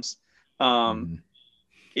teams, um, Mm-hmm.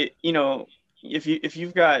 it, if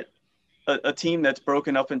you've got a team that's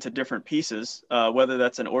broken up into different pieces, whether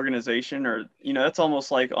that's an organization or, that's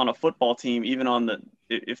almost like on a football team. Even on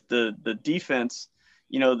if the defense,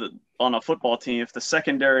 on a football team, if the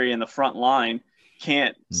secondary and the front line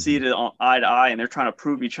can't see Mm-hmm. it on eye to eye and they're trying to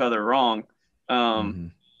prove each other wrong, um, Mm-hmm.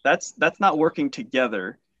 that's not working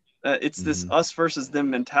together. It's this Mm-hmm. us versus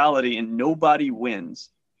them mentality, and nobody wins.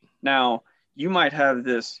 Now, you might have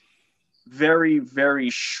this very,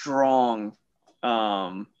 very strong,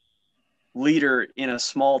 um, leader in a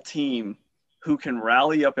small team who can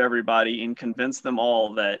rally up everybody and convince them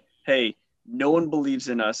all that, hey, no one believes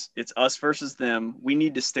in us. It's us versus them. We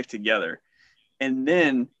need to stick together. And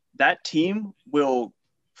then that team will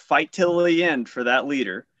fight till the end for that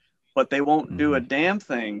leader, but they won't do a Mm-hmm. damn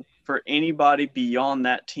thing for anybody beyond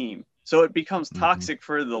that team. So it becomes Mm-hmm. toxic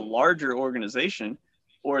for the larger organization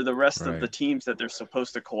or the rest of the Right. teams that they're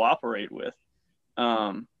supposed to cooperate with.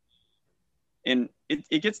 Um, and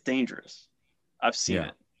it gets dangerous. I've seen Yeah.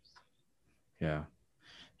 it. Yeah.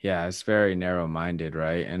 Yeah, it's very narrow-minded,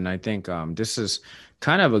 right? And I think this is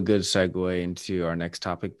kind of a good segue into our next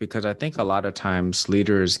topic, because I think a lot of times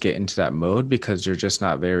leaders get into that mode because they're just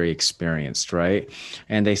not very experienced, right?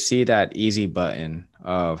 And they see that easy button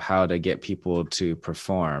of how to get people to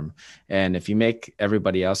perform. And if you make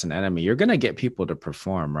everybody else an enemy, you're going to get people to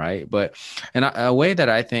perform, right? But in a way that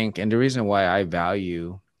I think, and the reason why I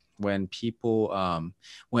value when people,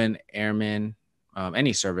 when airmen,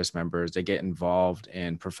 any service members, they get involved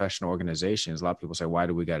in professional organizations. A lot of people say, why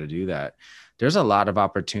do we got to do that? There's a lot of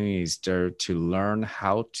opportunities there to learn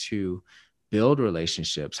how to build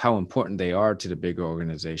relationships, how important they are to the bigger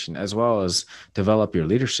organization, as well as develop your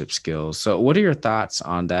leadership skills. So what are your thoughts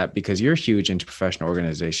on that? Because you're huge into professional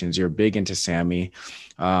organizations. You're big into SAMI.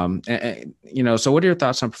 So what are your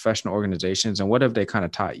thoughts on professional organizations, and what have they kind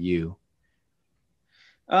of taught you?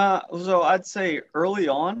 So I'd say early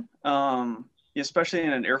on, especially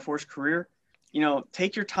in an Air Force career,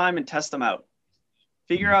 take your time and test them out.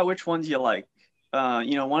 Figure Mhm. out which ones you like.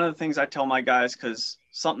 One of the things I tell my guys, because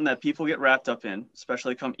something that people get wrapped up in,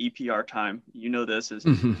 especially come EPR time, this is,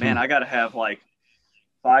 man, I got to have like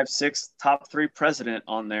 5, 6 top 3 president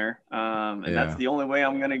on there. And that's Yeah. the only way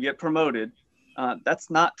I'm going to get promoted. That's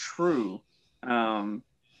not true.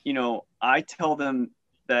 I tell them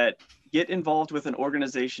that get involved with an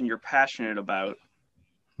organization you're passionate about.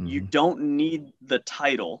 You Mhm. don't need the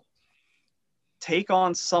title. Take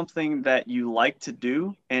on something that you like to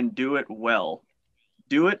do and do it well.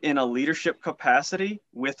 Do it in a leadership capacity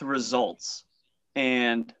with results.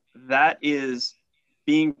 And that is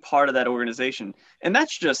being part of that organization. And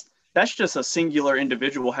that's just a singular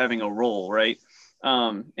individual having a role, right?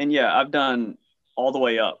 And yeah, I've done all the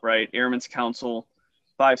way up, right? Airmen's Council,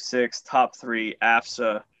 5-6, top three,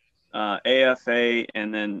 AFSA, AFA,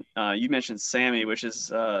 and then you mentioned SAMI, which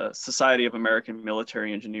is Society of American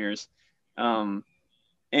Military Engineers, um,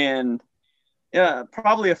 and yeah,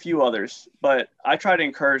 probably a few others. But I try to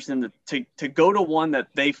encourage them to go to one that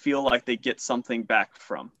they feel like they get something back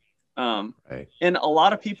from. Right. And a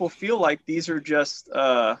lot of people feel like these are just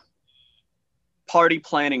party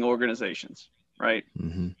planning organizations, right?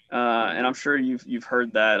 Mm-hmm. And I'm sure you've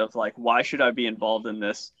heard that of like, why should I be involved in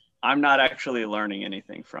this? I'm not actually learning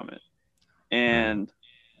anything from it. And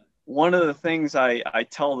one of the things I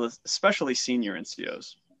tell the especially senior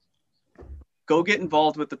NCOs, go get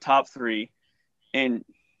involved with the top three and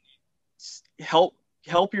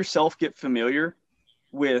help yourself get familiar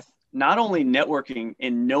with not only networking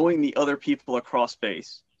and knowing the other people across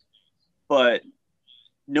base, but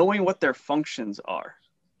knowing what their functions are,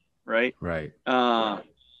 right? Right.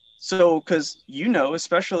 So, because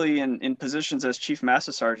especially in positions as chief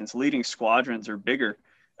master sergeants, leading squadrons or bigger,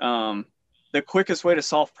 the quickest way to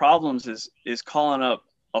solve problems is calling up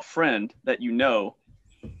a friend that you know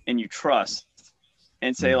and you trust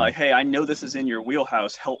and say like, hey, I know this is in your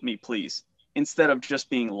wheelhouse. Help me, please, instead of just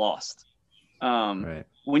being lost. Right.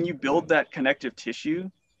 When you build that connective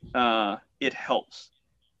tissue, it helps.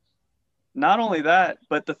 Not only that,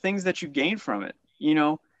 but the things that you gain from it.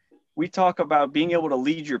 We talk about being able to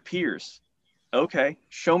lead your peers. Okay,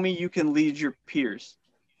 show me you can lead your peers.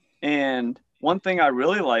 And one thing I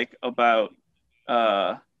really like about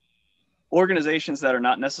organizations that are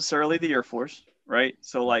not necessarily the Air Force, right?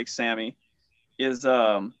 So like SAMI, is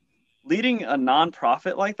leading a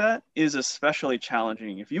nonprofit like that is especially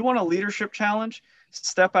challenging. If you want a leadership challenge,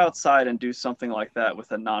 step outside and do something like that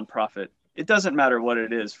with a nonprofit. It doesn't matter what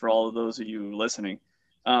it is for all of those of you listening.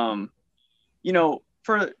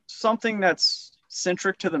 For something that's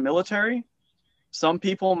centric to the military, some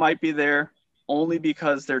people might be there only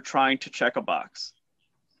because they're trying to check a box.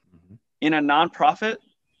 In a nonprofit,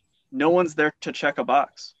 no one's there to check a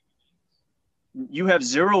box. You have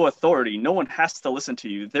zero authority. No one has to listen to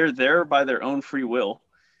you. They're there by their own free will.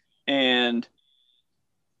 And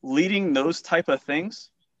leading those type of things,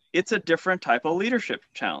 it's a different type of leadership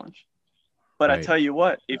challenge. But Right. I tell you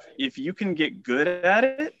what, if you can get good at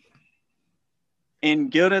it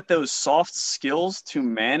and good at those soft skills to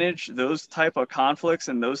manage those type of conflicts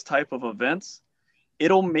and those type of events,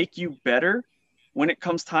 it'll make you better when it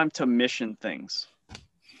comes time to mission things.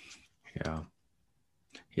 Yeah.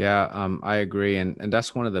 Yeah, I agree. And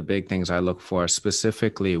that's one of the big things I look for,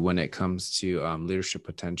 specifically when it comes to leadership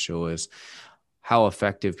potential, is how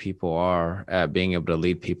effective people are at being able to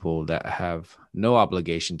lead people that have no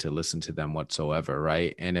obligation to listen to them whatsoever,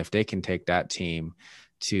 right? And if they can take that team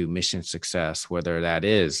to mission success, whether that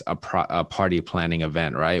is a party planning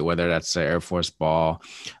event, right? Whether that's the Air Force Ball,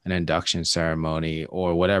 an induction ceremony,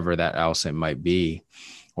 or whatever that else it might be.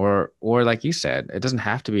 Or like you said, it doesn't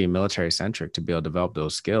have to be military centric to be able to develop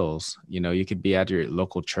those skills. You could be at your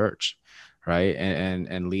local church, right?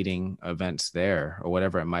 And leading events there, or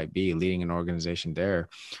whatever it might be, leading an organization there.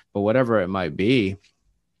 But whatever it might be,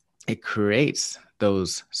 it creates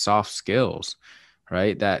those soft skills,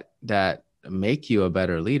 right? That make you a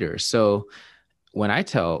better leader. So when I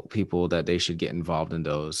tell people that they should get involved in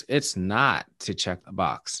those, it's not to check the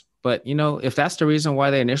box. But, if that's the reason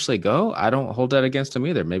why they initially go, I don't hold that against them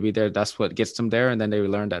either. Maybe that's what gets them there. And then they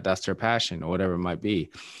learn that that's their passion or whatever it might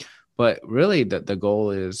be. But really, the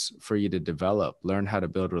goal is for you to develop, learn how to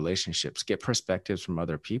build relationships, get perspectives from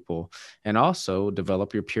other people, and also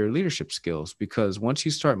develop your peer leadership skills. Because once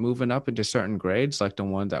you start moving up into certain grades, like the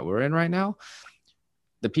one that we're in right now,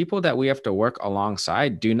 the people that we have to work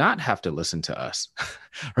alongside do not have to listen to us,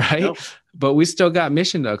 right? Nope. But we still got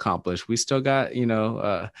mission to accomplish. We still got,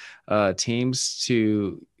 teams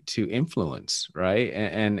to influence, right?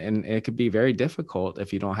 And it could be very difficult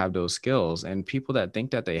if you don't have those skills. And people that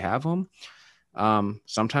think that they have them,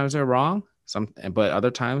 sometimes they're wrong. But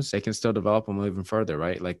other times they can still develop them even further,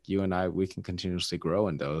 right? Like you and I, we can continuously grow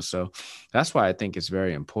in those. So that's why I think it's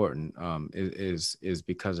very important, is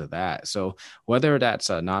because of that. So whether that's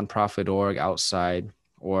a nonprofit org outside,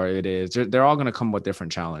 or it is, they're all going to come with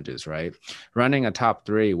different challenges, right? Running a top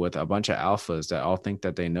 3 with a bunch of alphas that all think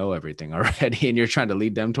that they know everything already, and you're trying to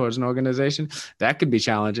lead them towards an organization, that could be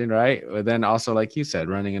challenging, right? But then also, like you said,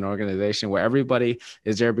 running an organization where everybody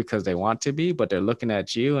is there because they want to be, but they're looking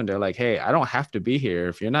at you and they're like, hey, I don't have to be here.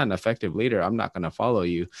 If you're not an effective leader, I'm not going to follow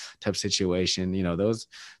you type situation.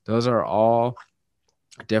 Those are all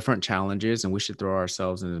different challenges, and we should throw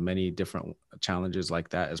ourselves in as many different challenges like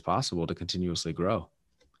that as possible to continuously grow.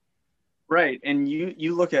 Right. And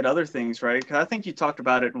you look at other things, right? Because I think you talked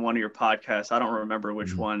about it in one of your podcasts. I don't remember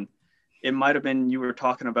which one. It might have been, you were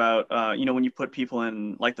talking about, when you put people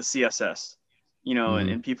in like the CSS,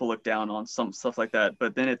 and people look down on some stuff like that.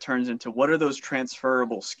 But then it turns into, what are those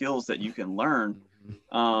transferable skills that you can learn?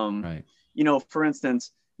 Right. For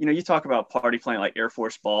instance, you talk about party playing like Air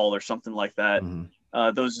Force Ball or something like that.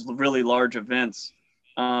 Those really large events.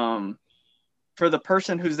 For the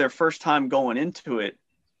person who's their first time going into it,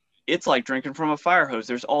 it's like drinking from a fire hose.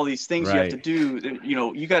 There's all these things you have to do.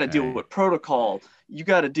 You got to deal with protocol. You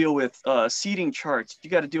got to deal with seating charts. You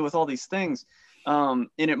got to deal with all these things. And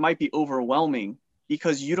it might be overwhelming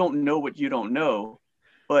because you don't know what you don't know.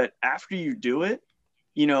 But after you do it,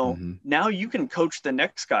 now you can coach the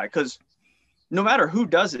next guy, because no matter who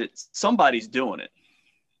does it, somebody's doing it.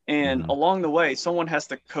 And along the way, someone has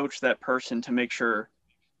to coach that person to make sure,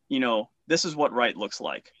 this is what right looks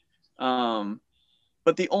like.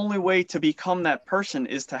 But the only way to become that person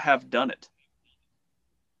is to have done it.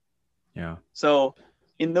 Yeah. So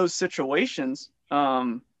in those situations,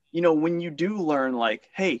 when you do learn, like,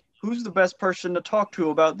 hey, who's the best person to talk to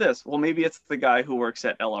about this? Well, maybe it's the guy who works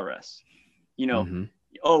at LRS.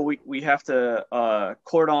 Oh, we have to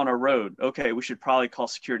cordon a road. Okay, we should probably call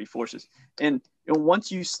security forces. And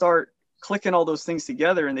once you start clicking all those things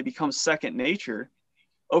together and they become second nature,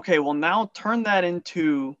 okay, well, now turn that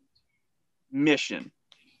into mission,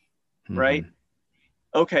 right?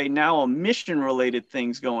 Okay, now a mission related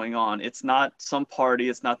thing's going on. It's not some party.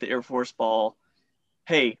 It's not the Air Force Ball.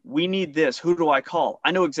 Hey, we need this. Who do I call?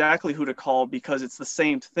 I know exactly who to call, because it's the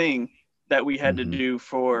same thing that we had to do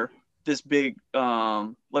for this big,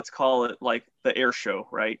 let's call it like the air show,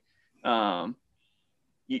 right?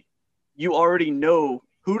 You already know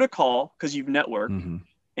who to call because you've networked,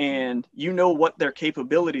 and you know what their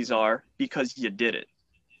capabilities are because you did it.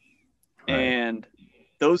 Right. And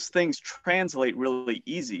those things translate really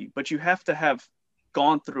easy, but you have to have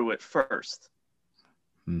gone through it first.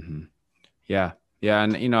 Yeah. Yeah.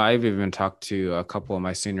 And, I've even talked to a couple of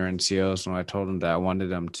my senior NCOs when I told them that I wanted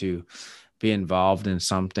them to be involved in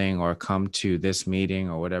something or come to this meeting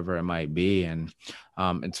or whatever it might be. And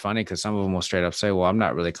it's funny because some of them will straight up say, well, I'm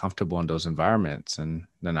not really comfortable in those environments. And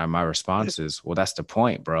then my response is, well, that's the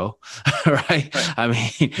point, bro. Right? I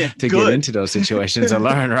mean, to get into those situations and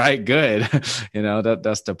learn, right? Good.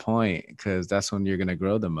 That's the point, because that's when you're going to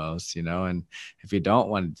grow the most, and if you don't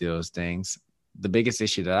want to do those things, the biggest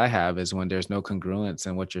issue that I have is when there's no congruence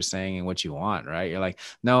in what you're saying and what you want, right? You're like,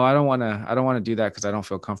 no, I don't want to do that because I don't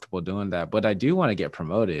feel comfortable doing that, but I do want to get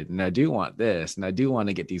promoted, and I do want this, and I do want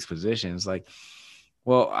to get these positions. Like,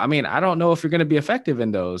 well, I mean, I don't know if you're going to be effective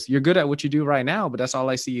in those. You're good at what you do right now, but that's all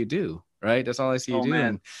I see you do, right? That's all I see you do.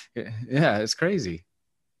 Man. And yeah, it's crazy.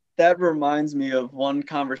 That reminds me of one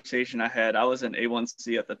conversation I had. I was in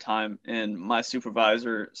A1C at the time, and my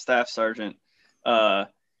supervisor, staff sergeant, going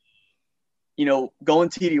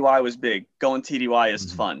TDY was big. Going TDY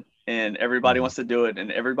is fun, and everybody wants to do it,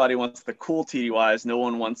 and everybody wants the cool TDYs. No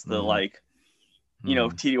one wants the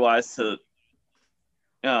TDYs to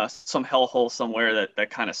some hellhole somewhere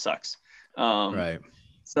that kind of sucks. Right.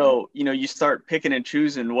 So, you start picking and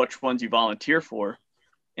choosing which ones you volunteer for.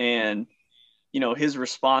 And, his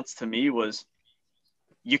response to me was,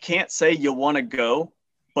 you can't say you want to go,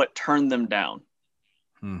 but turn them down.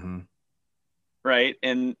 Right.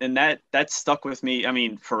 And that stuck with me, I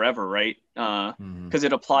mean, forever, right? Because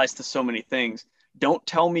it applies to so many things. Don't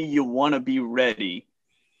tell me you want to be ready,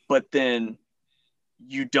 but then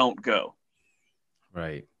you don't go.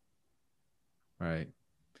 Right.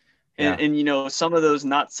 Yeah. And some of those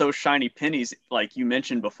not so shiny pennies, like you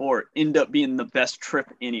mentioned before, end up being the best trip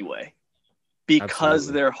anyway, because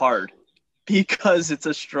they're hard, because it's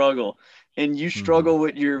a struggle, and you struggle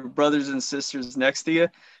with your brothers and sisters next to you.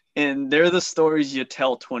 And they're the stories you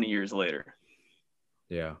tell 20 years later.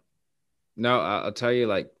 Yeah. No, I'll tell you,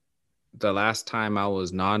 like, the last time I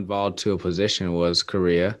was non-volled to a position was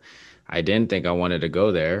Korea. I didn't think I wanted to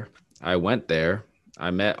go there. I went there.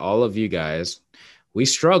 I met all of you guys. We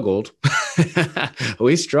struggled. It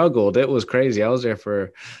was crazy. I was there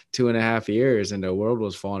for 2.5 years, and the world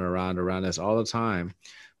was falling around us all the time.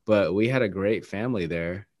 But we had a great family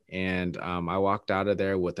there. And I walked out of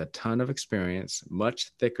there with a ton of experience,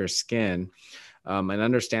 much thicker skin, an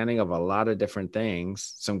understanding of a lot of different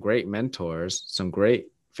things, some great mentors, some great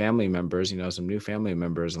family members, some new family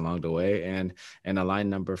members along the way, and a line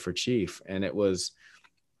number for chief. And it was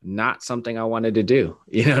not something I wanted to do.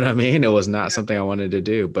 You know what I mean? It was not something I wanted to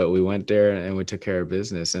do, but we went there and we took care of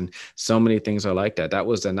business. And so many things are like that. That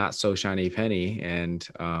was the not so shiny penny, and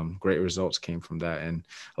great results came from that. And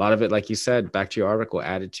a lot of it, like you said, back to your article,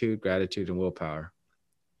 attitude, gratitude, and willpower.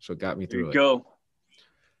 So it got me through it.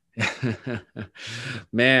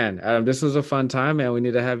 Man, Adam, this was a fun time, man. We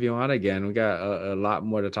need to have you on again. We got a lot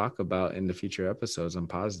more to talk about in the future episodes. I'm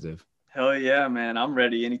positive. Hell yeah, man. I'm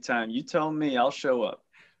ready anytime. You tell me, I'll show up.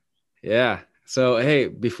 Yeah. So, hey,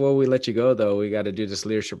 before we let you go, though, we got to do this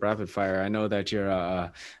leadership rapid fire. I know that you're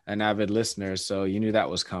an avid listener, so you knew that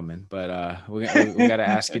was coming. But we got to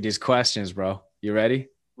ask you these questions, bro. You ready?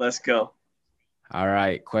 Let's go. All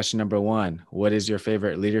right. Question number 1. What is your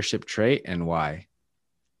favorite leadership trait and why?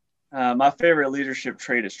 My favorite leadership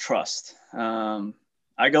trait is trust.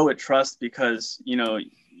 I go with trust because,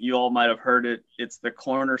 you all might have heard it. It's the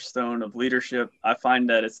cornerstone of leadership. I find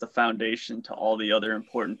that it's the foundation to all the other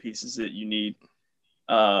important pieces that you need.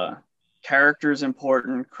 Character is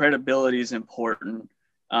important, credibility is important,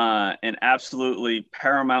 and absolutely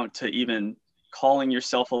paramount to even calling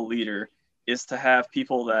yourself a leader is to have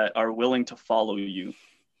people that are willing to follow you.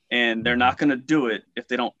 And they're not going to do it if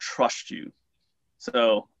they don't trust you.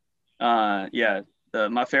 So,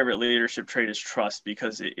 my favorite leadership trait is trust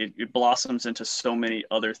because it blossoms into so many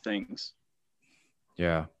other things.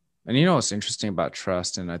 Yeah. And what's interesting about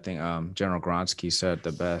trust, and I think General Gronsky said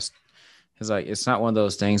the best, is like, it's not one of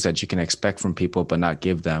those things that you can expect from people but not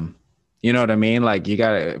give them. You know what I mean? Like, you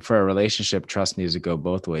got to, for a relationship, trust needs to go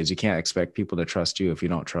both ways. You can't expect people to trust you if you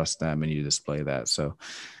don't trust them, and you display that. So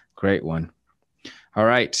great one. All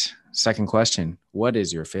right. Second question. What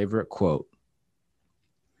is your favorite quote?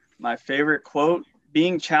 My favorite quote: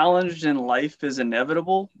 being challenged in life is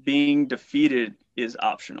inevitable. Being defeated is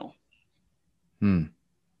optional.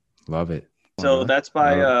 Love it. So that's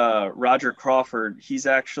by Roger Crawford. He's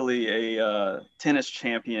actually a tennis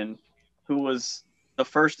champion who was the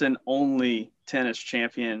first and only tennis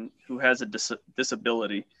champion who has a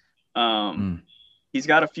disability. He's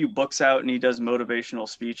got a few books out and he does motivational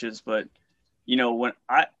speeches. But, when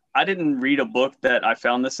I didn't read a book that I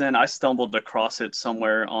found this in, I stumbled across it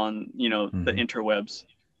somewhere on, the interwebs.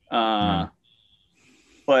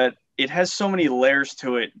 But it has so many layers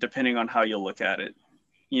to it, depending on how you look at it.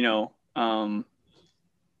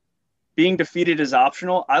 Being defeated is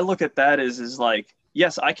optional. I look at that as like,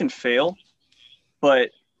 yes, I can fail,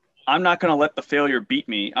 but I'm not going to let the failure beat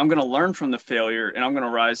me. I'm going to learn from the failure and I'm going to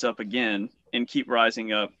rise up again and keep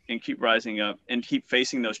rising up and keep rising up and keep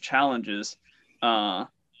facing those challenges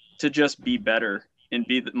to just be better and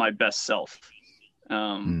be my best self.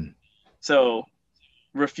 So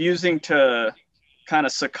refusing to kind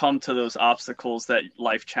of succumb to those obstacles that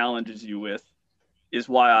life challenges you with is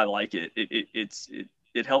why I like it.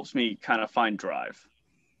 It helps me kind of find drive.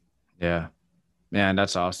 Yeah, man,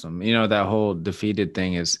 that's awesome. That whole defeated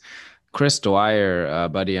thing is Chris Dwyer, a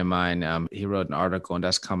buddy of mine. He wrote an article and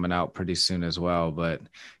that's coming out pretty soon as well. But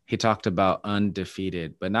he talked about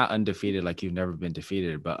undefeated, but not undefeated like you've never been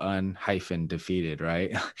defeated, but un-defeated,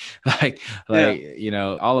 right?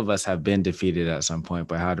 All of us have been defeated at some point,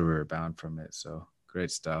 but how do we rebound from it? So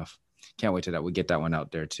great stuff. Can't wait till that we get that one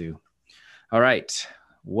out there too. All right.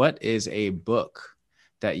 What is a book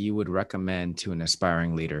that you would recommend to an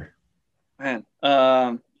aspiring leader? Man,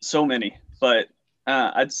 so many, but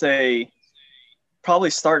I'd say probably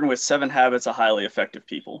starting with 7 Habits of Highly Effective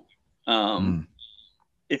People.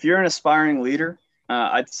 If you're an aspiring leader,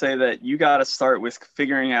 I'd say that you got to start with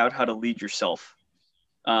figuring out how to lead yourself.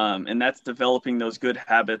 And that's developing those good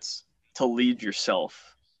habits to lead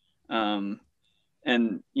yourself. And,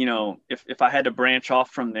 if I had to branch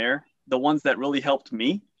off from there, the ones that really helped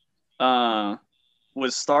me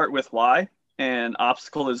was start with why and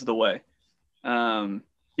obstacle is the way.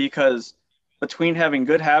 Because between having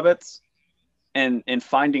good habits and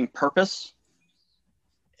finding purpose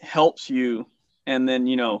helps you. And then,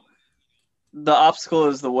 the obstacle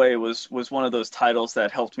is the way was one of those titles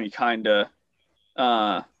that helped me kind of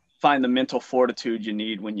find the mental fortitude you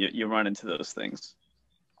need when you run into those things.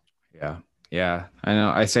 Yeah. I know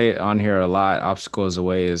I say it on here a lot. Obstacle is the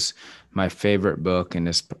Way is my favorite book and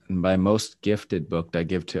it's my most gifted book that I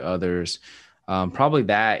give to others Probably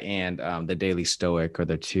that and the Daily Stoic are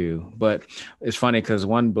the two. But it's funny because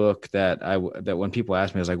one book that when people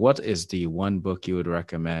ask me, I was like, "What is the one book you would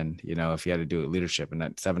recommend?" You know, if you had to do it leadership, and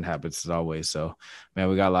that Seven Habits is always so. Man,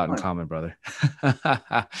 we got a lot in common, brother.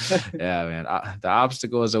 Yeah, man. The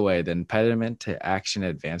obstacle is away. The impediment to action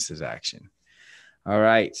advances action. All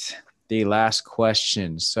right, the last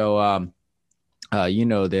question. So, you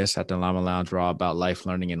know this at the Llama Lounge, we're all about life,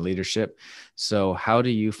 learning, and leadership. So how do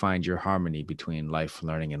you find your harmony between life,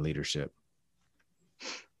 learning, and leadership?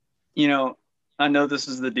 You know, I know this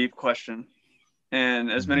is the deep question.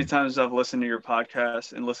 And as many times as I've listened to your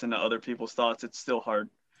podcast and listened to other people's thoughts, it's still hard.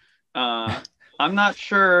 I'm not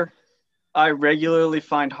sure I regularly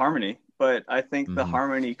find harmony, but I think the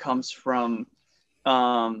harmony comes from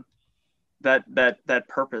that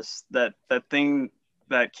purpose, that thing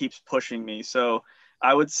that keeps pushing me. So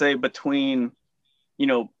I would say between,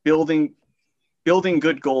 building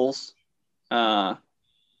good goals, having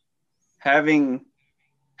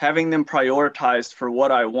them prioritized for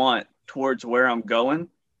what I want towards where I'm going,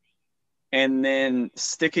 and then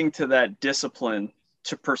sticking to that discipline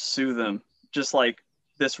to pursue them, just like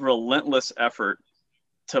this relentless effort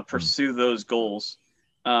to pursue those goals.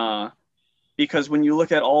 Because when you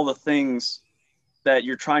look at all the things that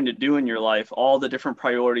you're trying to do in your life, all the different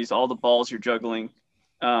priorities, all the balls you're juggling,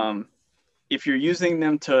 if you're using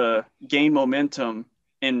them to gain momentum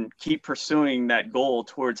and keep pursuing that goal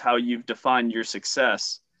towards how you've defined your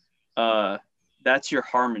success, that's your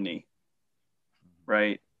harmony,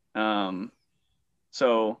 right?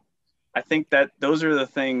 So I think that those are the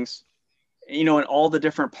things, in all the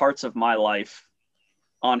different parts of my life,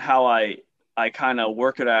 on how I kind of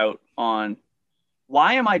work it out on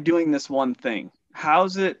why am I doing this one thing?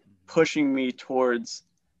 How's it pushing me towards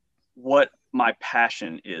what my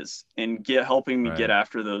passion is and helping me get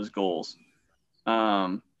after those goals?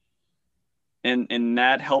 And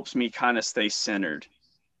that helps me kind of stay centered.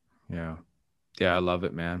 Yeah. Yeah, I love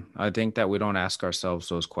it, man. I think that we don't ask ourselves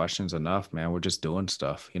those questions enough, man. We're just doing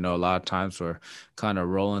stuff. A lot of times we're kind of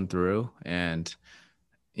rolling through and,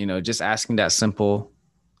 just asking that simple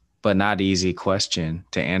but not easy question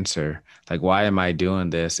to answer. Like, why am I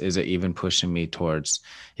doing this? Is it even pushing me towards,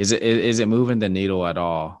 is it moving the needle at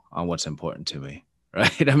all on what's important to me?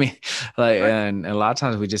 Right. I mean, and a lot of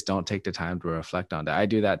times we just don't take the time to reflect on that. I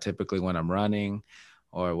do that typically when I'm running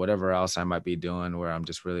or whatever else I might be doing, where I'm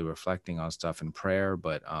just really reflecting on stuff in prayer.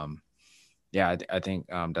 But yeah, I think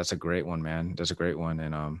that's a great one, man. That's a great one.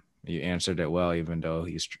 And you answered it well, even though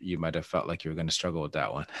you might have felt like you were going to struggle with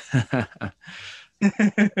that one.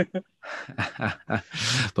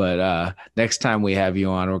 But next time we have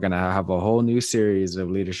you on, we're going to have a whole new series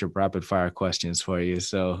of leadership rapid fire questions for you.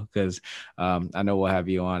 So, because I know we'll have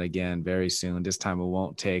you on again very soon. This time it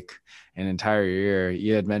won't take an entire year.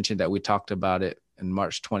 You had mentioned that we talked about it in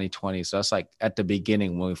March 2020. So that's like at the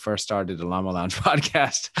beginning when we first started the Llama Lounge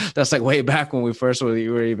podcast. That's like way back when we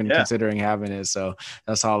were even considering having it. So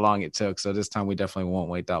that's how long it took. So this time we definitely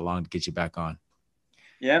won't wait that long to get you back on.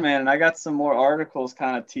 Yeah, man. And I got some more articles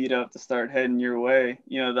kind of teed up to start heading your way.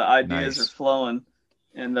 The ideas are flowing.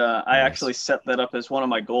 And I actually set that up as one of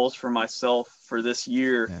my goals for myself for this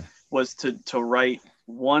year was to write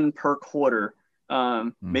one per quarter.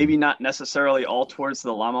 Maybe not necessarily all towards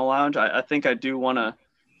the Llama Lounge. I think I do want to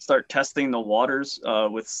start testing the waters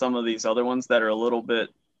with some of these other ones that are a little bit,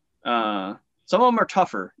 some of them are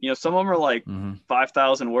tougher. Some of them are like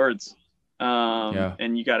 5,000 words.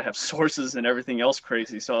 And you got to have sources and everything else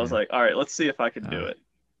crazy. So I was like, all right, let's see if I could do it.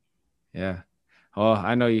 Yeah. Oh,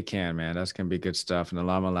 I know you can, man. That's going to be good stuff. And the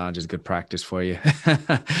Llama Lounge is good practice for you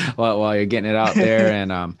while you're getting it out there.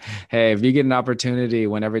 And hey, if you get an opportunity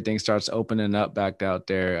when everything starts opening up back out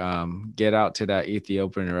there, get out to that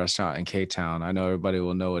Ethiopian restaurant in K-Town. I know everybody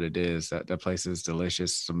will know what it is. That place is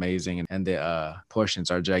delicious. It's amazing. And the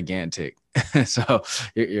portions are gigantic. So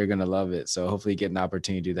you're going to love it. So hopefully you get an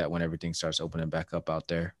opportunity to do that when everything starts opening back up out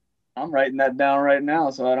there. I'm writing that down right now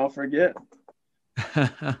so I don't forget.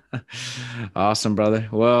 Awesome, brother.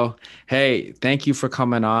 Well, hey, thank you for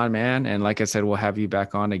coming on, man. And like I said, we'll have you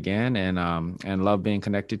back on again, and love being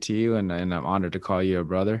connected to you. And I'm honored to call you a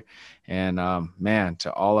brother. And man,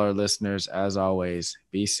 to all our listeners, as always,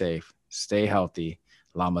 be safe, stay healthy.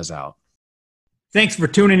 Llamas out. Thanks for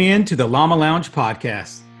tuning in to the Llama Lounge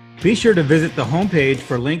podcast. Be sure to visit the homepage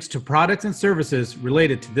for links to products and services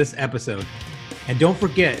related to this episode. And don't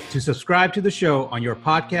forget to subscribe to the show on your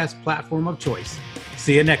podcast platform of choice.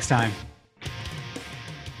 See you next time.